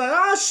 He's just like,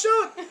 ah,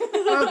 shoot. I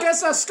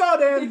guess I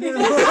scored him.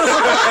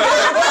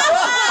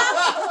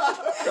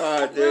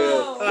 God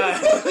damn.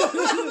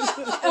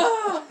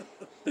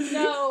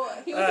 No,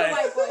 he was a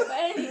white boy, but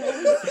anyway. I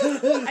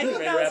think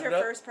that was your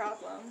first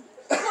problem.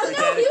 Well,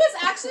 no, he was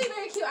actually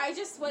very cute.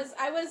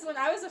 When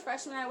I was a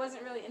freshman, I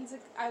wasn't really into,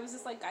 I was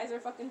just like, guys are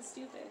fucking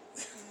stupid.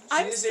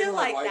 I'm just still didn't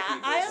like like white that.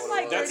 people, I is am what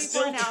like it That's 34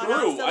 still now. true. And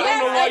I'm still I don't know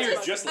Yeah, why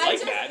you're just like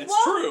that.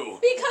 It's true.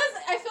 Because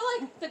I feel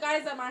like the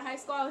guys at my high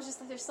school, I was just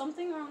like, there's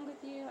something wrong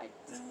with you. Like,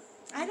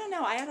 I don't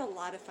know. I had a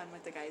lot of fun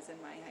with the guys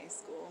in my high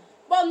school.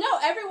 well, no,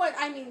 everyone,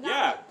 I mean, not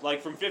Yeah,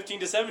 like from 15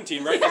 to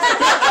 17, right? we are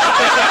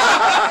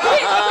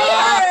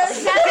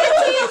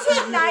 17 to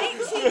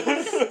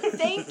 19.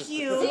 Thank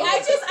you. See, I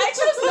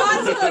chose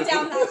not to go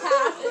down that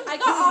path. I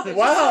got off.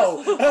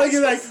 Wow. I think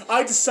you're like,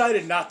 I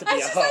decided not to be I a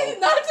decided hoe.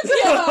 not to be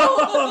a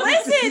hoe.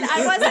 Listen,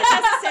 I wasn't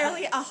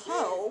necessarily a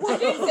hoe. I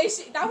didn't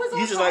say that was all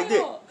You just like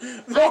dick.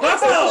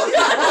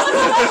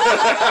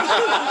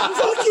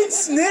 Fucking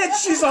snitch.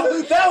 She's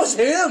like, that was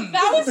him.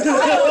 That was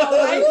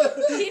Kyle.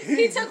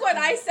 He took what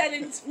I said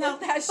and No,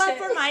 flipped that but shit.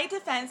 for my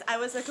defense, I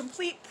was a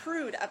complete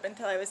prude up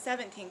until I was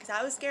 17 because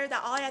I was scared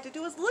that all I had to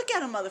do was look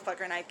at a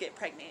motherfucker and I'd get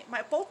pregnant.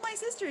 Both my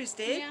sisters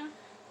did. Yeah.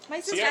 My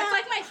sister, That's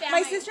like my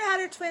family. my sister had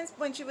her twins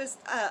when she was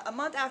a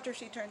month after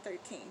she turned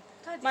 13.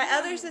 God My damn.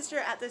 other sister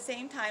at the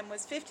same time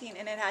was 15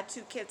 and it had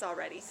 2 kids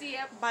already. See,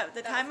 yep. By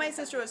the That time was my my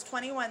sister was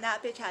 21,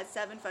 that bitch had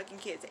 7 fucking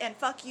kids. And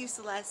fuck you,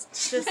 Celeste.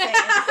 Just saying.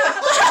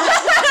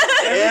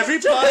 Every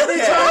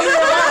podcast.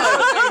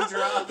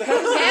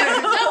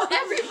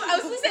 I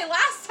was gonna say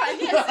last time.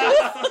 Yes,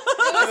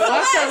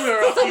 Last time we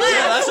were on.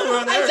 Yeah, that's what we're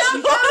on I there.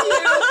 don't know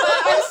you, but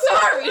I'm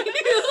sorry.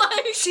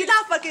 Like, She's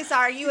not fucking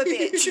sorry. You a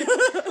bitch.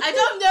 I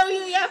don't know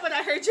you yet, but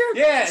I heard your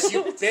Yes,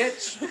 you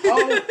bitch.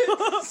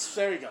 Oh,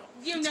 there you go.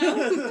 You know.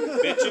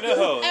 Bitch and a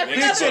hoe. Every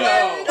Bitch other and a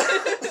hoe. word.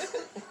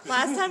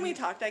 Last time we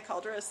talked, I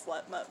called her a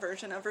slut mutt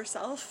version of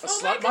herself. A Oh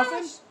my slut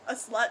muffin? gosh. A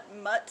slut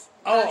mutt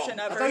Oh, version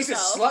I of thought you said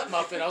herself. slut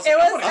muffin. I was It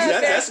like, was I wanna a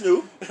hear That's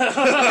new. I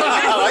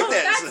like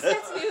that.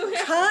 That's new.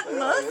 Cunt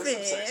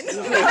muffin.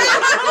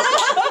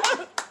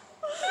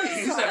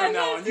 You never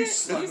know. And you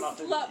slut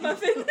muffin. Slut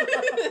muffin.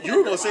 You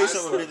were going to say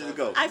something a minute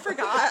ago. I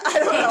forgot. I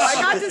don't know. I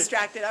got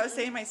distracted. I was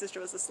saying my sister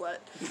was a slut.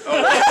 There's more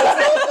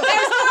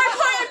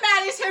important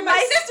matters here.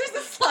 My sister's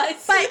a slut.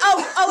 But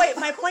oh wait,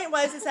 my point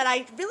is that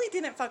I really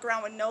didn't fuck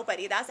around with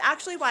nobody. That's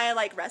actually why I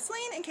like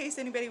wrestling. In case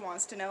anybody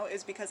wants to know,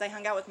 is because I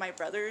hung out with my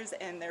brothers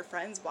and their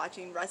friends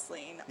watching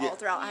wrestling all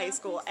throughout high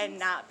school and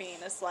not being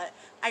a slut.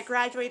 I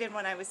graduated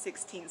when I was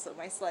 16, so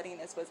my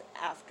sluttiness was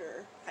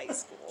after high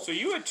school. So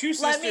you had 2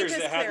 Let me sisters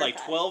just that had like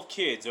clarify. 12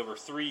 kids over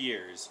 3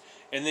 years,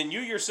 and then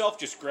you yourself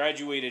just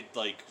graduated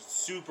like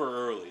super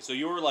early. So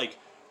you were like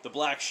the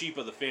black sheep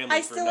of the family.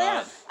 I for still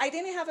not... am. I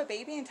didn't have a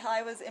baby until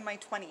I was in my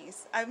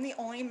 20s. I'm the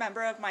only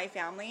member of my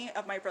family,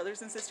 of my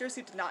brothers and sisters,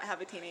 who did not have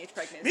a teenage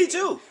pregnancy. Me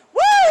too.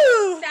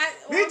 Woo!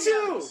 Me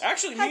too.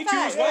 Actually, High me too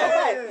five, as well.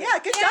 high five. Yeah,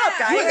 good job,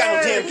 guys. You ain't got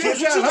no damn kids. Good What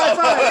you job. got?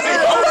 High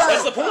five.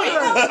 That's the point.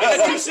 I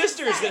got 2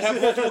 sisters that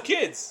have multiple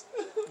kids.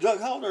 Doug,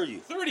 how old are you?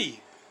 30.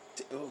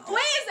 Wait, is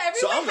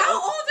everyone? So How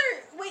old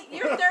are? Wait,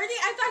 you're 30?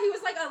 I thought he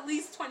was like at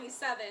least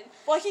 27.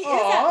 Well, he is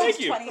Aw, at least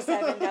thank you.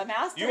 27,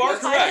 dumbass. You are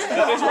 35 correct. is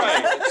That is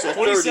right. So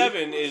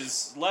 27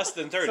 is less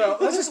than 30. So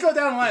let's just go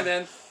down the line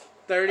then.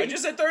 30. I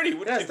just said 30.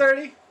 What That's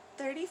 30.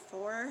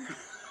 34.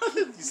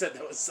 You said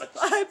that was such.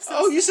 I'm so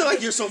Oh, you sound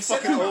like you're so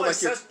fucking old.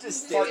 Like you're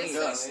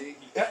disdain.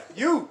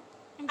 You.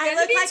 I'm I gonna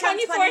look be like I'm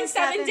 24 in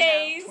 7 27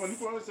 days.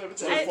 24 7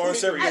 24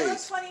 7 I look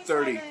days. 27.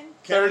 30.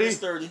 Kevin is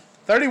 30.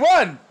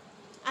 31.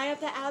 I have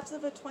the abs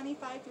of a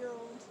 25-year-old.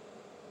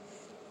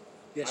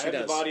 Yes, I she have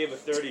does. the body of a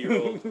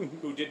 30-year-old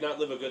who did not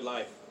live a good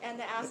life. And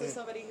the ass of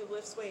somebody who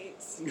lifts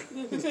weights.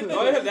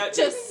 Oh, I have that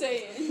too. Just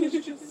saying.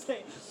 Just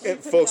saying. And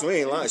folks, we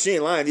ain't lying. She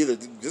ain't lying either.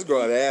 This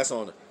girl had ass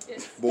on her.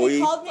 Boy. They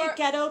called me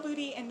ghetto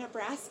booty in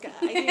Nebraska.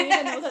 I didn't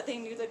even know that they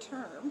knew the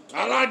term.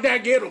 I like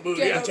that ghetto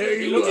booty. I tell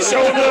you Look what. at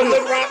Show that. up,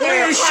 look right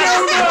there.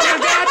 Show up,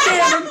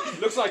 goddamn.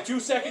 Looks like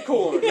 2-second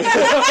corn. We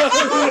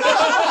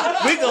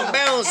gonna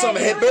balance some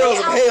barrels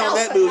of hay on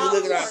that booty.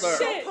 Look at that there.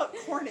 Don't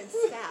put corn in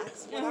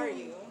sacks. What are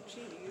you?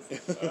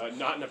 Jeez.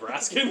 Not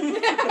Nebraskan. He's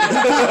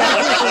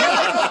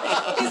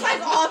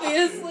like,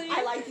 obviously.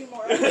 I like you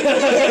more.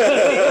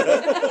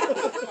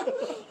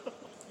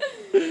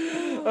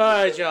 All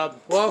right, y'all.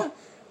 Well,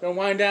 gonna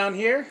wind down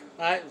here.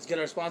 All right, let's get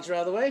our sponsor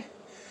out of the way.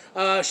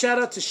 Shout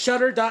out to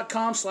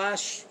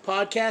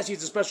shutter.com/podcast. Use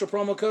the special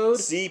promo code.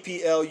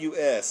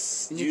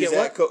 CPLUS. And you Use get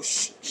that what? code.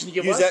 You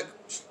get Use what? that.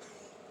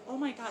 Oh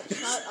my God!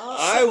 Shut up.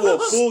 I will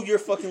pull your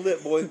fucking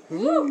lip, boy. He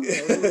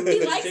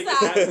likes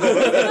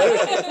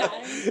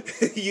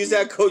that. Use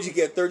that code. You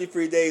get 30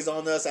 free days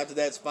on us. After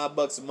that, it's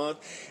 $5 a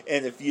month.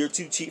 And if you're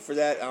too cheap for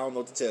that, I don't know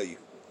what to tell you.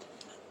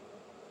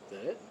 Is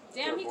that it?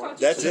 Damn, he called you.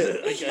 That's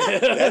it. Okay.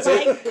 That's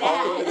Like it.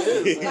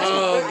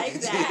 that. Like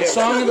that.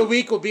 Song of the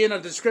week will be in the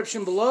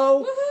description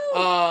below.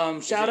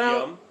 Shout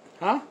out. Yum?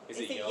 Huh? Is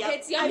it Is it yum? yum?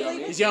 It's yummy.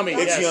 It's yummy.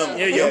 It's yes. yum.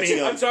 Yeah, Yeah, yummy. it's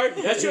yum. I'm sorry.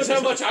 That shows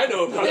how much I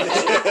know about this.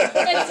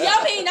 It's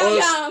yummy, no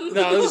yum.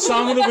 No, it's a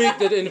song of the week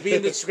that will be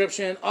in the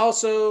description.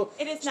 Also,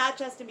 It is not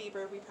Justin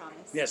Bieber, we promise.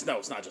 yes, no,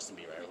 it's not Justin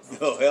Bieber.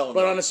 Oh, hell no.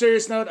 But on a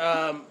serious note,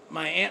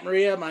 my Aunt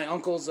Maria, my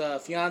uncle's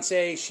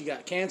fiance, she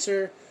got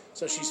cancer,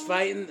 so she's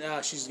fighting.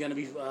 She's going to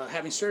be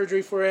having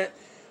surgery for it.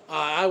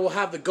 I will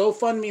have the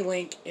GoFundMe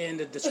link in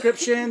the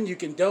description. You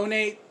can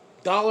donate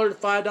 $1 to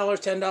 $5,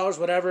 $10,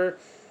 whatever.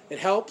 It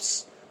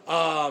helps.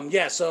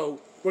 So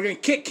we're going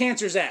to kick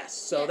cancer's ass.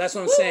 So that's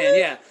what I'm saying.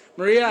 Yeah.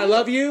 Maria, I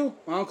love you.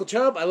 My Uncle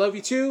Chubb, I love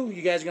you too.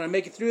 You guys are going to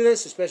make it through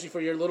this, especially for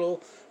your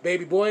little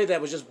baby boy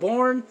that was just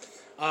born.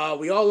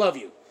 We all love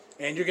you.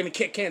 And you're going to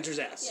kick cancer's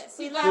ass. Yes,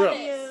 We we love love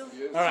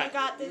you. it. All right. You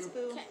got this,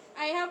 boo.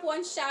 I have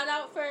one shout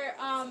out for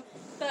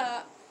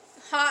the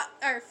top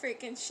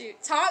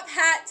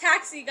hat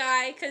taxi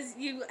guy, because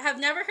you have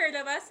never heard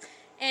of us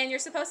and you're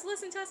supposed to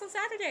listen to us on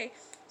Saturday.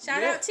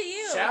 Shout out to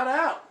you. Shout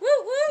out. Woo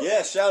woo.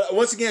 Yeah, shout out.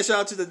 Once again, shout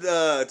out to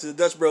the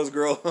Dutch Bros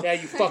girl. Yeah,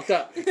 you fucked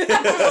up. It's okay.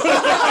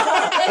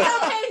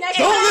 Next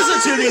Don't time.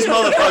 listen to these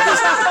motherfuckers.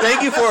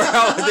 Thank you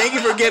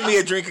for getting me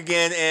a drink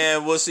again,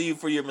 and we'll see you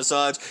for your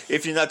massage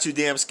if you're not too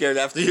damn scared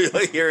after you're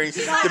hearing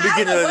the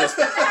beginning of this.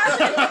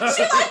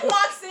 She like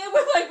walks in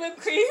with like whipped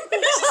cream.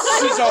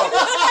 She's all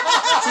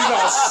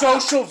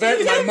social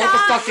vent my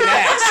motherfucking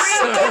ass.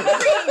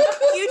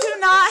 You do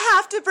not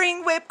have to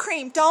bring whipped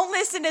cream. Don't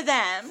listen to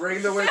them.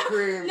 Bring the whipped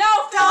cream. No,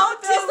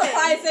 Don't just do it.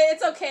 supplies it.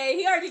 It's okay.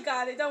 He already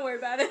got it. Don't worry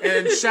about it.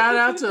 And shout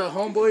out to a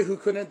homeboy who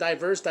couldn't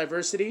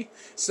diversity.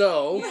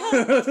 So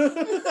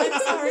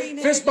I'm sorry,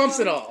 Nick. fist bumps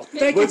and all.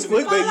 Thank Wait, you.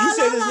 you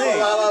said his name.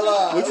 La la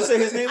la. What'd you say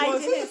his name I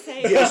was? didn't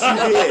say it. Yes, you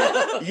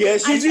did.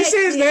 Yes, you Did you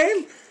say his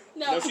name?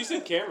 No. No, she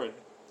said Cameron.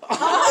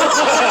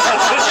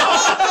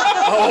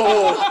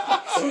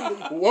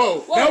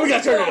 Whoa! Now we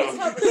gotta turn it off.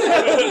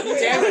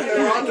 Damn it,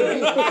 they're on to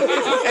me.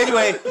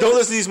 Anyway, don't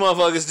listen to these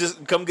motherfuckers.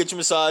 Just come get your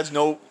massage.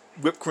 No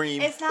whipped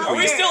cream. It's not Are we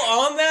weird. still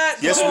on that?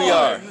 Yes, Come we on.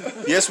 are.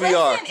 Yes, we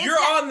are. Listen, You're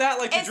on that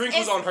like the it's- drink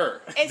was it's- on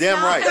her. It's Damn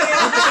not right.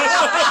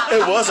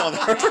 weird. It was on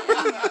her.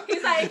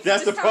 He's like,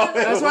 That's the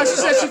problem. That's why she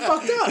said she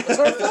fucked up. It's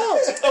her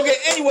fault. Okay,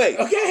 anyway,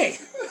 Okay.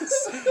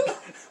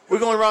 we're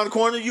going around the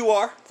corner. You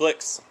are.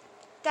 Flicks.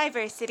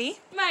 Diversity.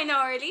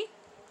 minority.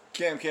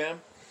 Cam. K&B,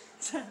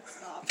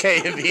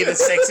 the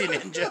sexy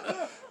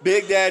ninja.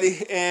 Big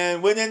Daddy.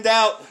 And when in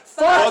doubt,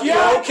 Fuck your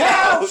your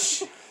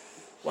couch.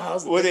 Wow.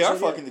 Well, they are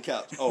fucking the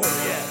couch. Oh,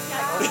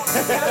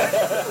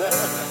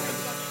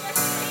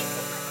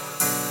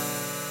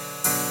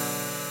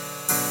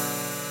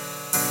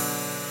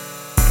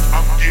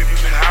 I'm getting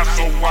high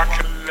so I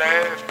can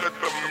laugh at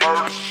the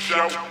murder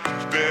show.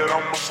 Bet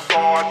I'ma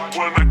start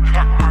when I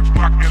cock my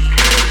clock and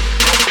let it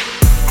go.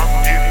 I'm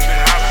getting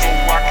high so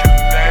I can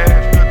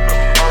laugh at the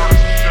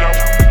murder show.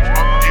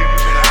 I'm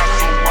getting high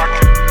so I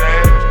can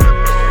laugh at the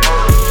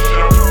murder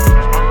show.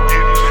 I'm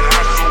getting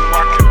high so I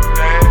can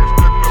laugh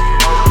at the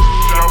murder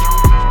show.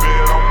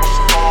 Bet I'ma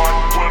start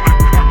when I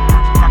cock my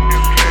clock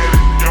and let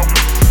it go.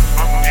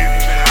 I'm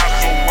getting high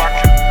so I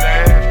can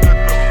laugh at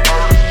the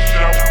murder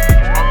show.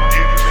 I'm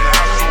getting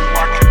high so I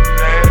can laugh at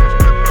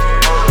the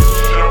murder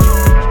show.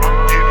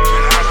 I'm getting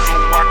high so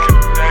I can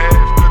laugh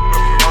at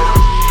the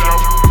murder show.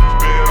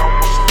 Bet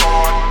I'ma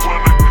start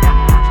when I cock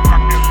my clock and let it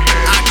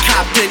I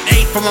copped an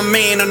 8 from a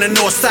man on the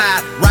north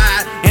side.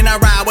 Ride, and I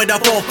ride with a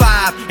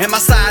 4-5. And my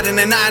side and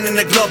a 9 in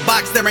the glove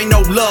box. There ain't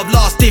no love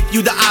lost. If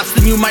you the ops,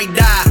 then you might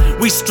die.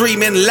 We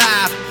streaming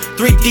live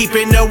 3 deep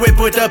in the whip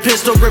with a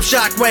pistol grip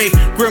shockwave.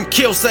 Grim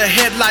kills the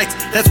headlights.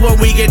 That's when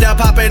we get up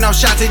popping off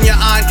shots in your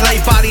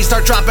enclave. Bodies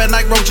start dropping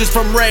like roaches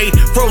from raid.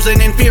 Frozen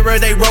in fear,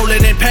 they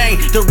rolling in pain.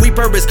 The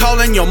Reaper is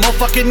calling your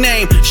motherfucking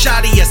name.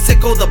 Shoddy, a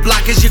sickle, the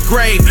block is your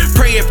grave.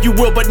 Pray if you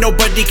will, but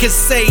nobody can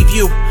save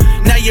you.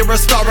 Now you're a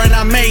star and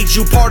I made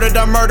you part of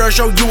the murder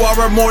show. You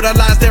are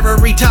immortalized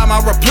every time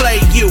I replay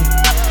you.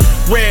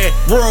 Red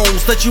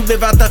rooms let you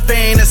live out the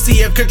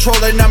fantasy of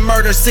controlling the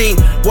murder scene.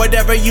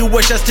 Whatever you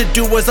wish us to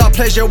do is our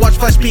pleasure. Watch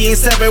flesh being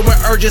severed with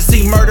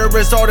urgency. Murder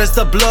is art as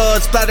the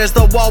blood splatters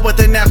the wall with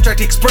an abstract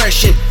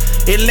expression.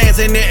 It lands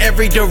in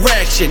every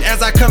direction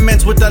as I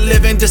commence with the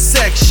living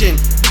dissection.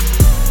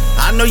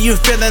 I know you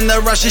feeling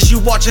the rush as you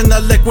watching the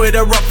liquid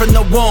erupt from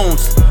the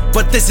wounds.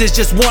 But this is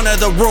just one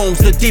of the rooms.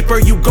 The deeper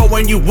you go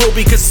and you will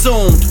be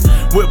consumed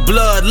with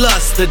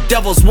bloodlust, the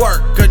devil's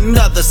work,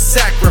 another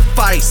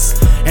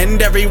sacrifice.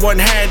 And everyone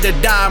had to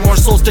die, more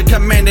souls to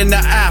command in the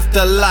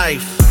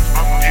afterlife.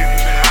 I'm getting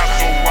high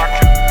so I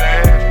can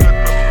laugh at the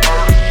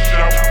murder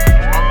show.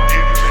 I'm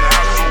getting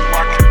high so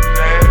I can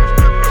laugh at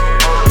the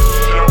murder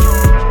show.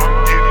 I'm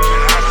getting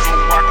high so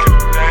I can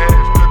laugh at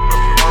the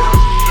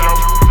murder show.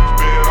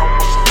 Bet I'ma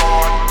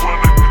start when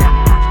I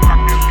cock my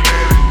fucking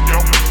head, yo.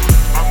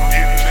 I'm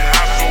getting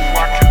high so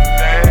I can laugh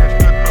at the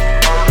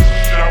murder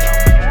show.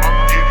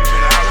 I'm getting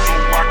high so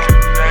I can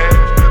laugh at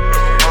the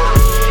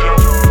murder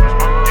show.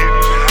 I'm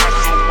getting high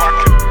so I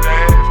can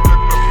laugh at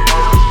the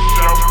murder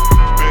show.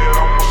 Bet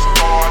I'ma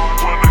start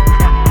when I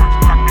cock my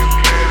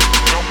fucking head,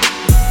 yo.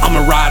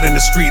 I'ma ride in the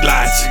street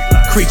lights,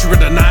 creature of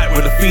the night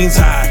where the fiends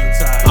hide.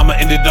 I'ma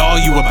end it all,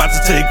 you about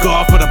to take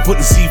off, but I'm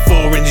putting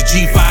C4 in your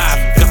G5.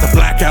 Got the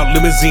blackout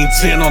limousine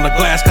 10 on the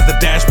glass, got the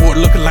dashboard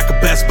looking like a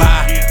Best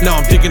Buy. Now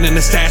I'm digging in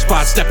the stash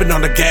spot, stepping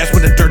on the gas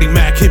when a dirty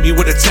Mac hit me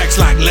with a text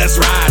like let's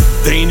ride.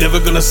 They ain't never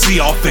gonna see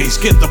our face,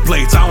 get the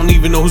plates, I don't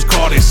even know whose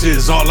car this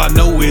is. All I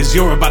know is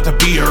you're about to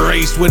be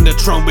erased when the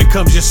trunk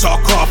becomes your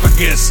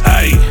sarcophagus.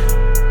 Hey,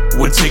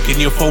 we're taking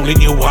your phone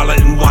and your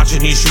wallet and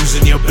watching your shoes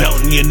and your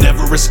belt, and you're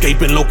never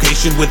escaping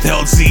location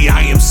withheld. See,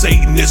 I am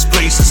Satan, this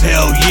place is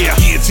hell, yeah.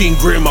 Guillotine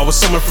grim, I was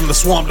summoned from the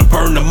swamp to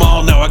burn them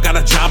all. Now I got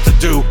a job to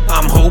do.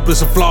 I'm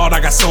hopeless and flawed, I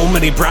got so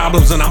many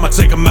problems, and I'ma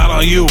take them out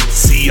on you.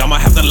 See, I'ma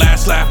have the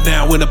last laugh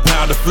now in a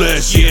pound of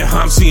flesh. Yeah,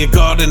 I'm seeing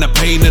God in the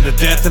pain of the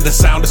death and the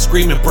sound of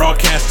screaming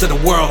broadcast to the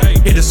world.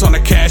 Hit us on the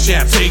Cash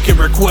App, taking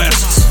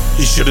requests.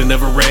 You should've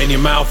never ran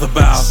your mouth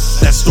about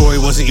that story,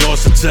 wasn't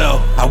yours to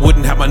tell. I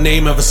wouldn't have my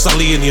name ever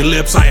sully in your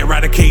lips. I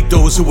eradicate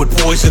those who would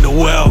poison the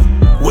well.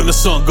 When the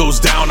sun goes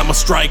down, I'ma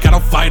strike. I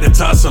don't fight a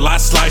tussle, I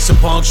slice and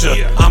puncture.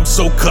 I'm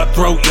so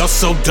cutthroat, you're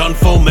so done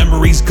for.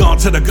 Memories gone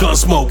to the gun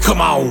smoke.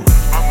 Come on.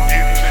 I'm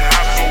getting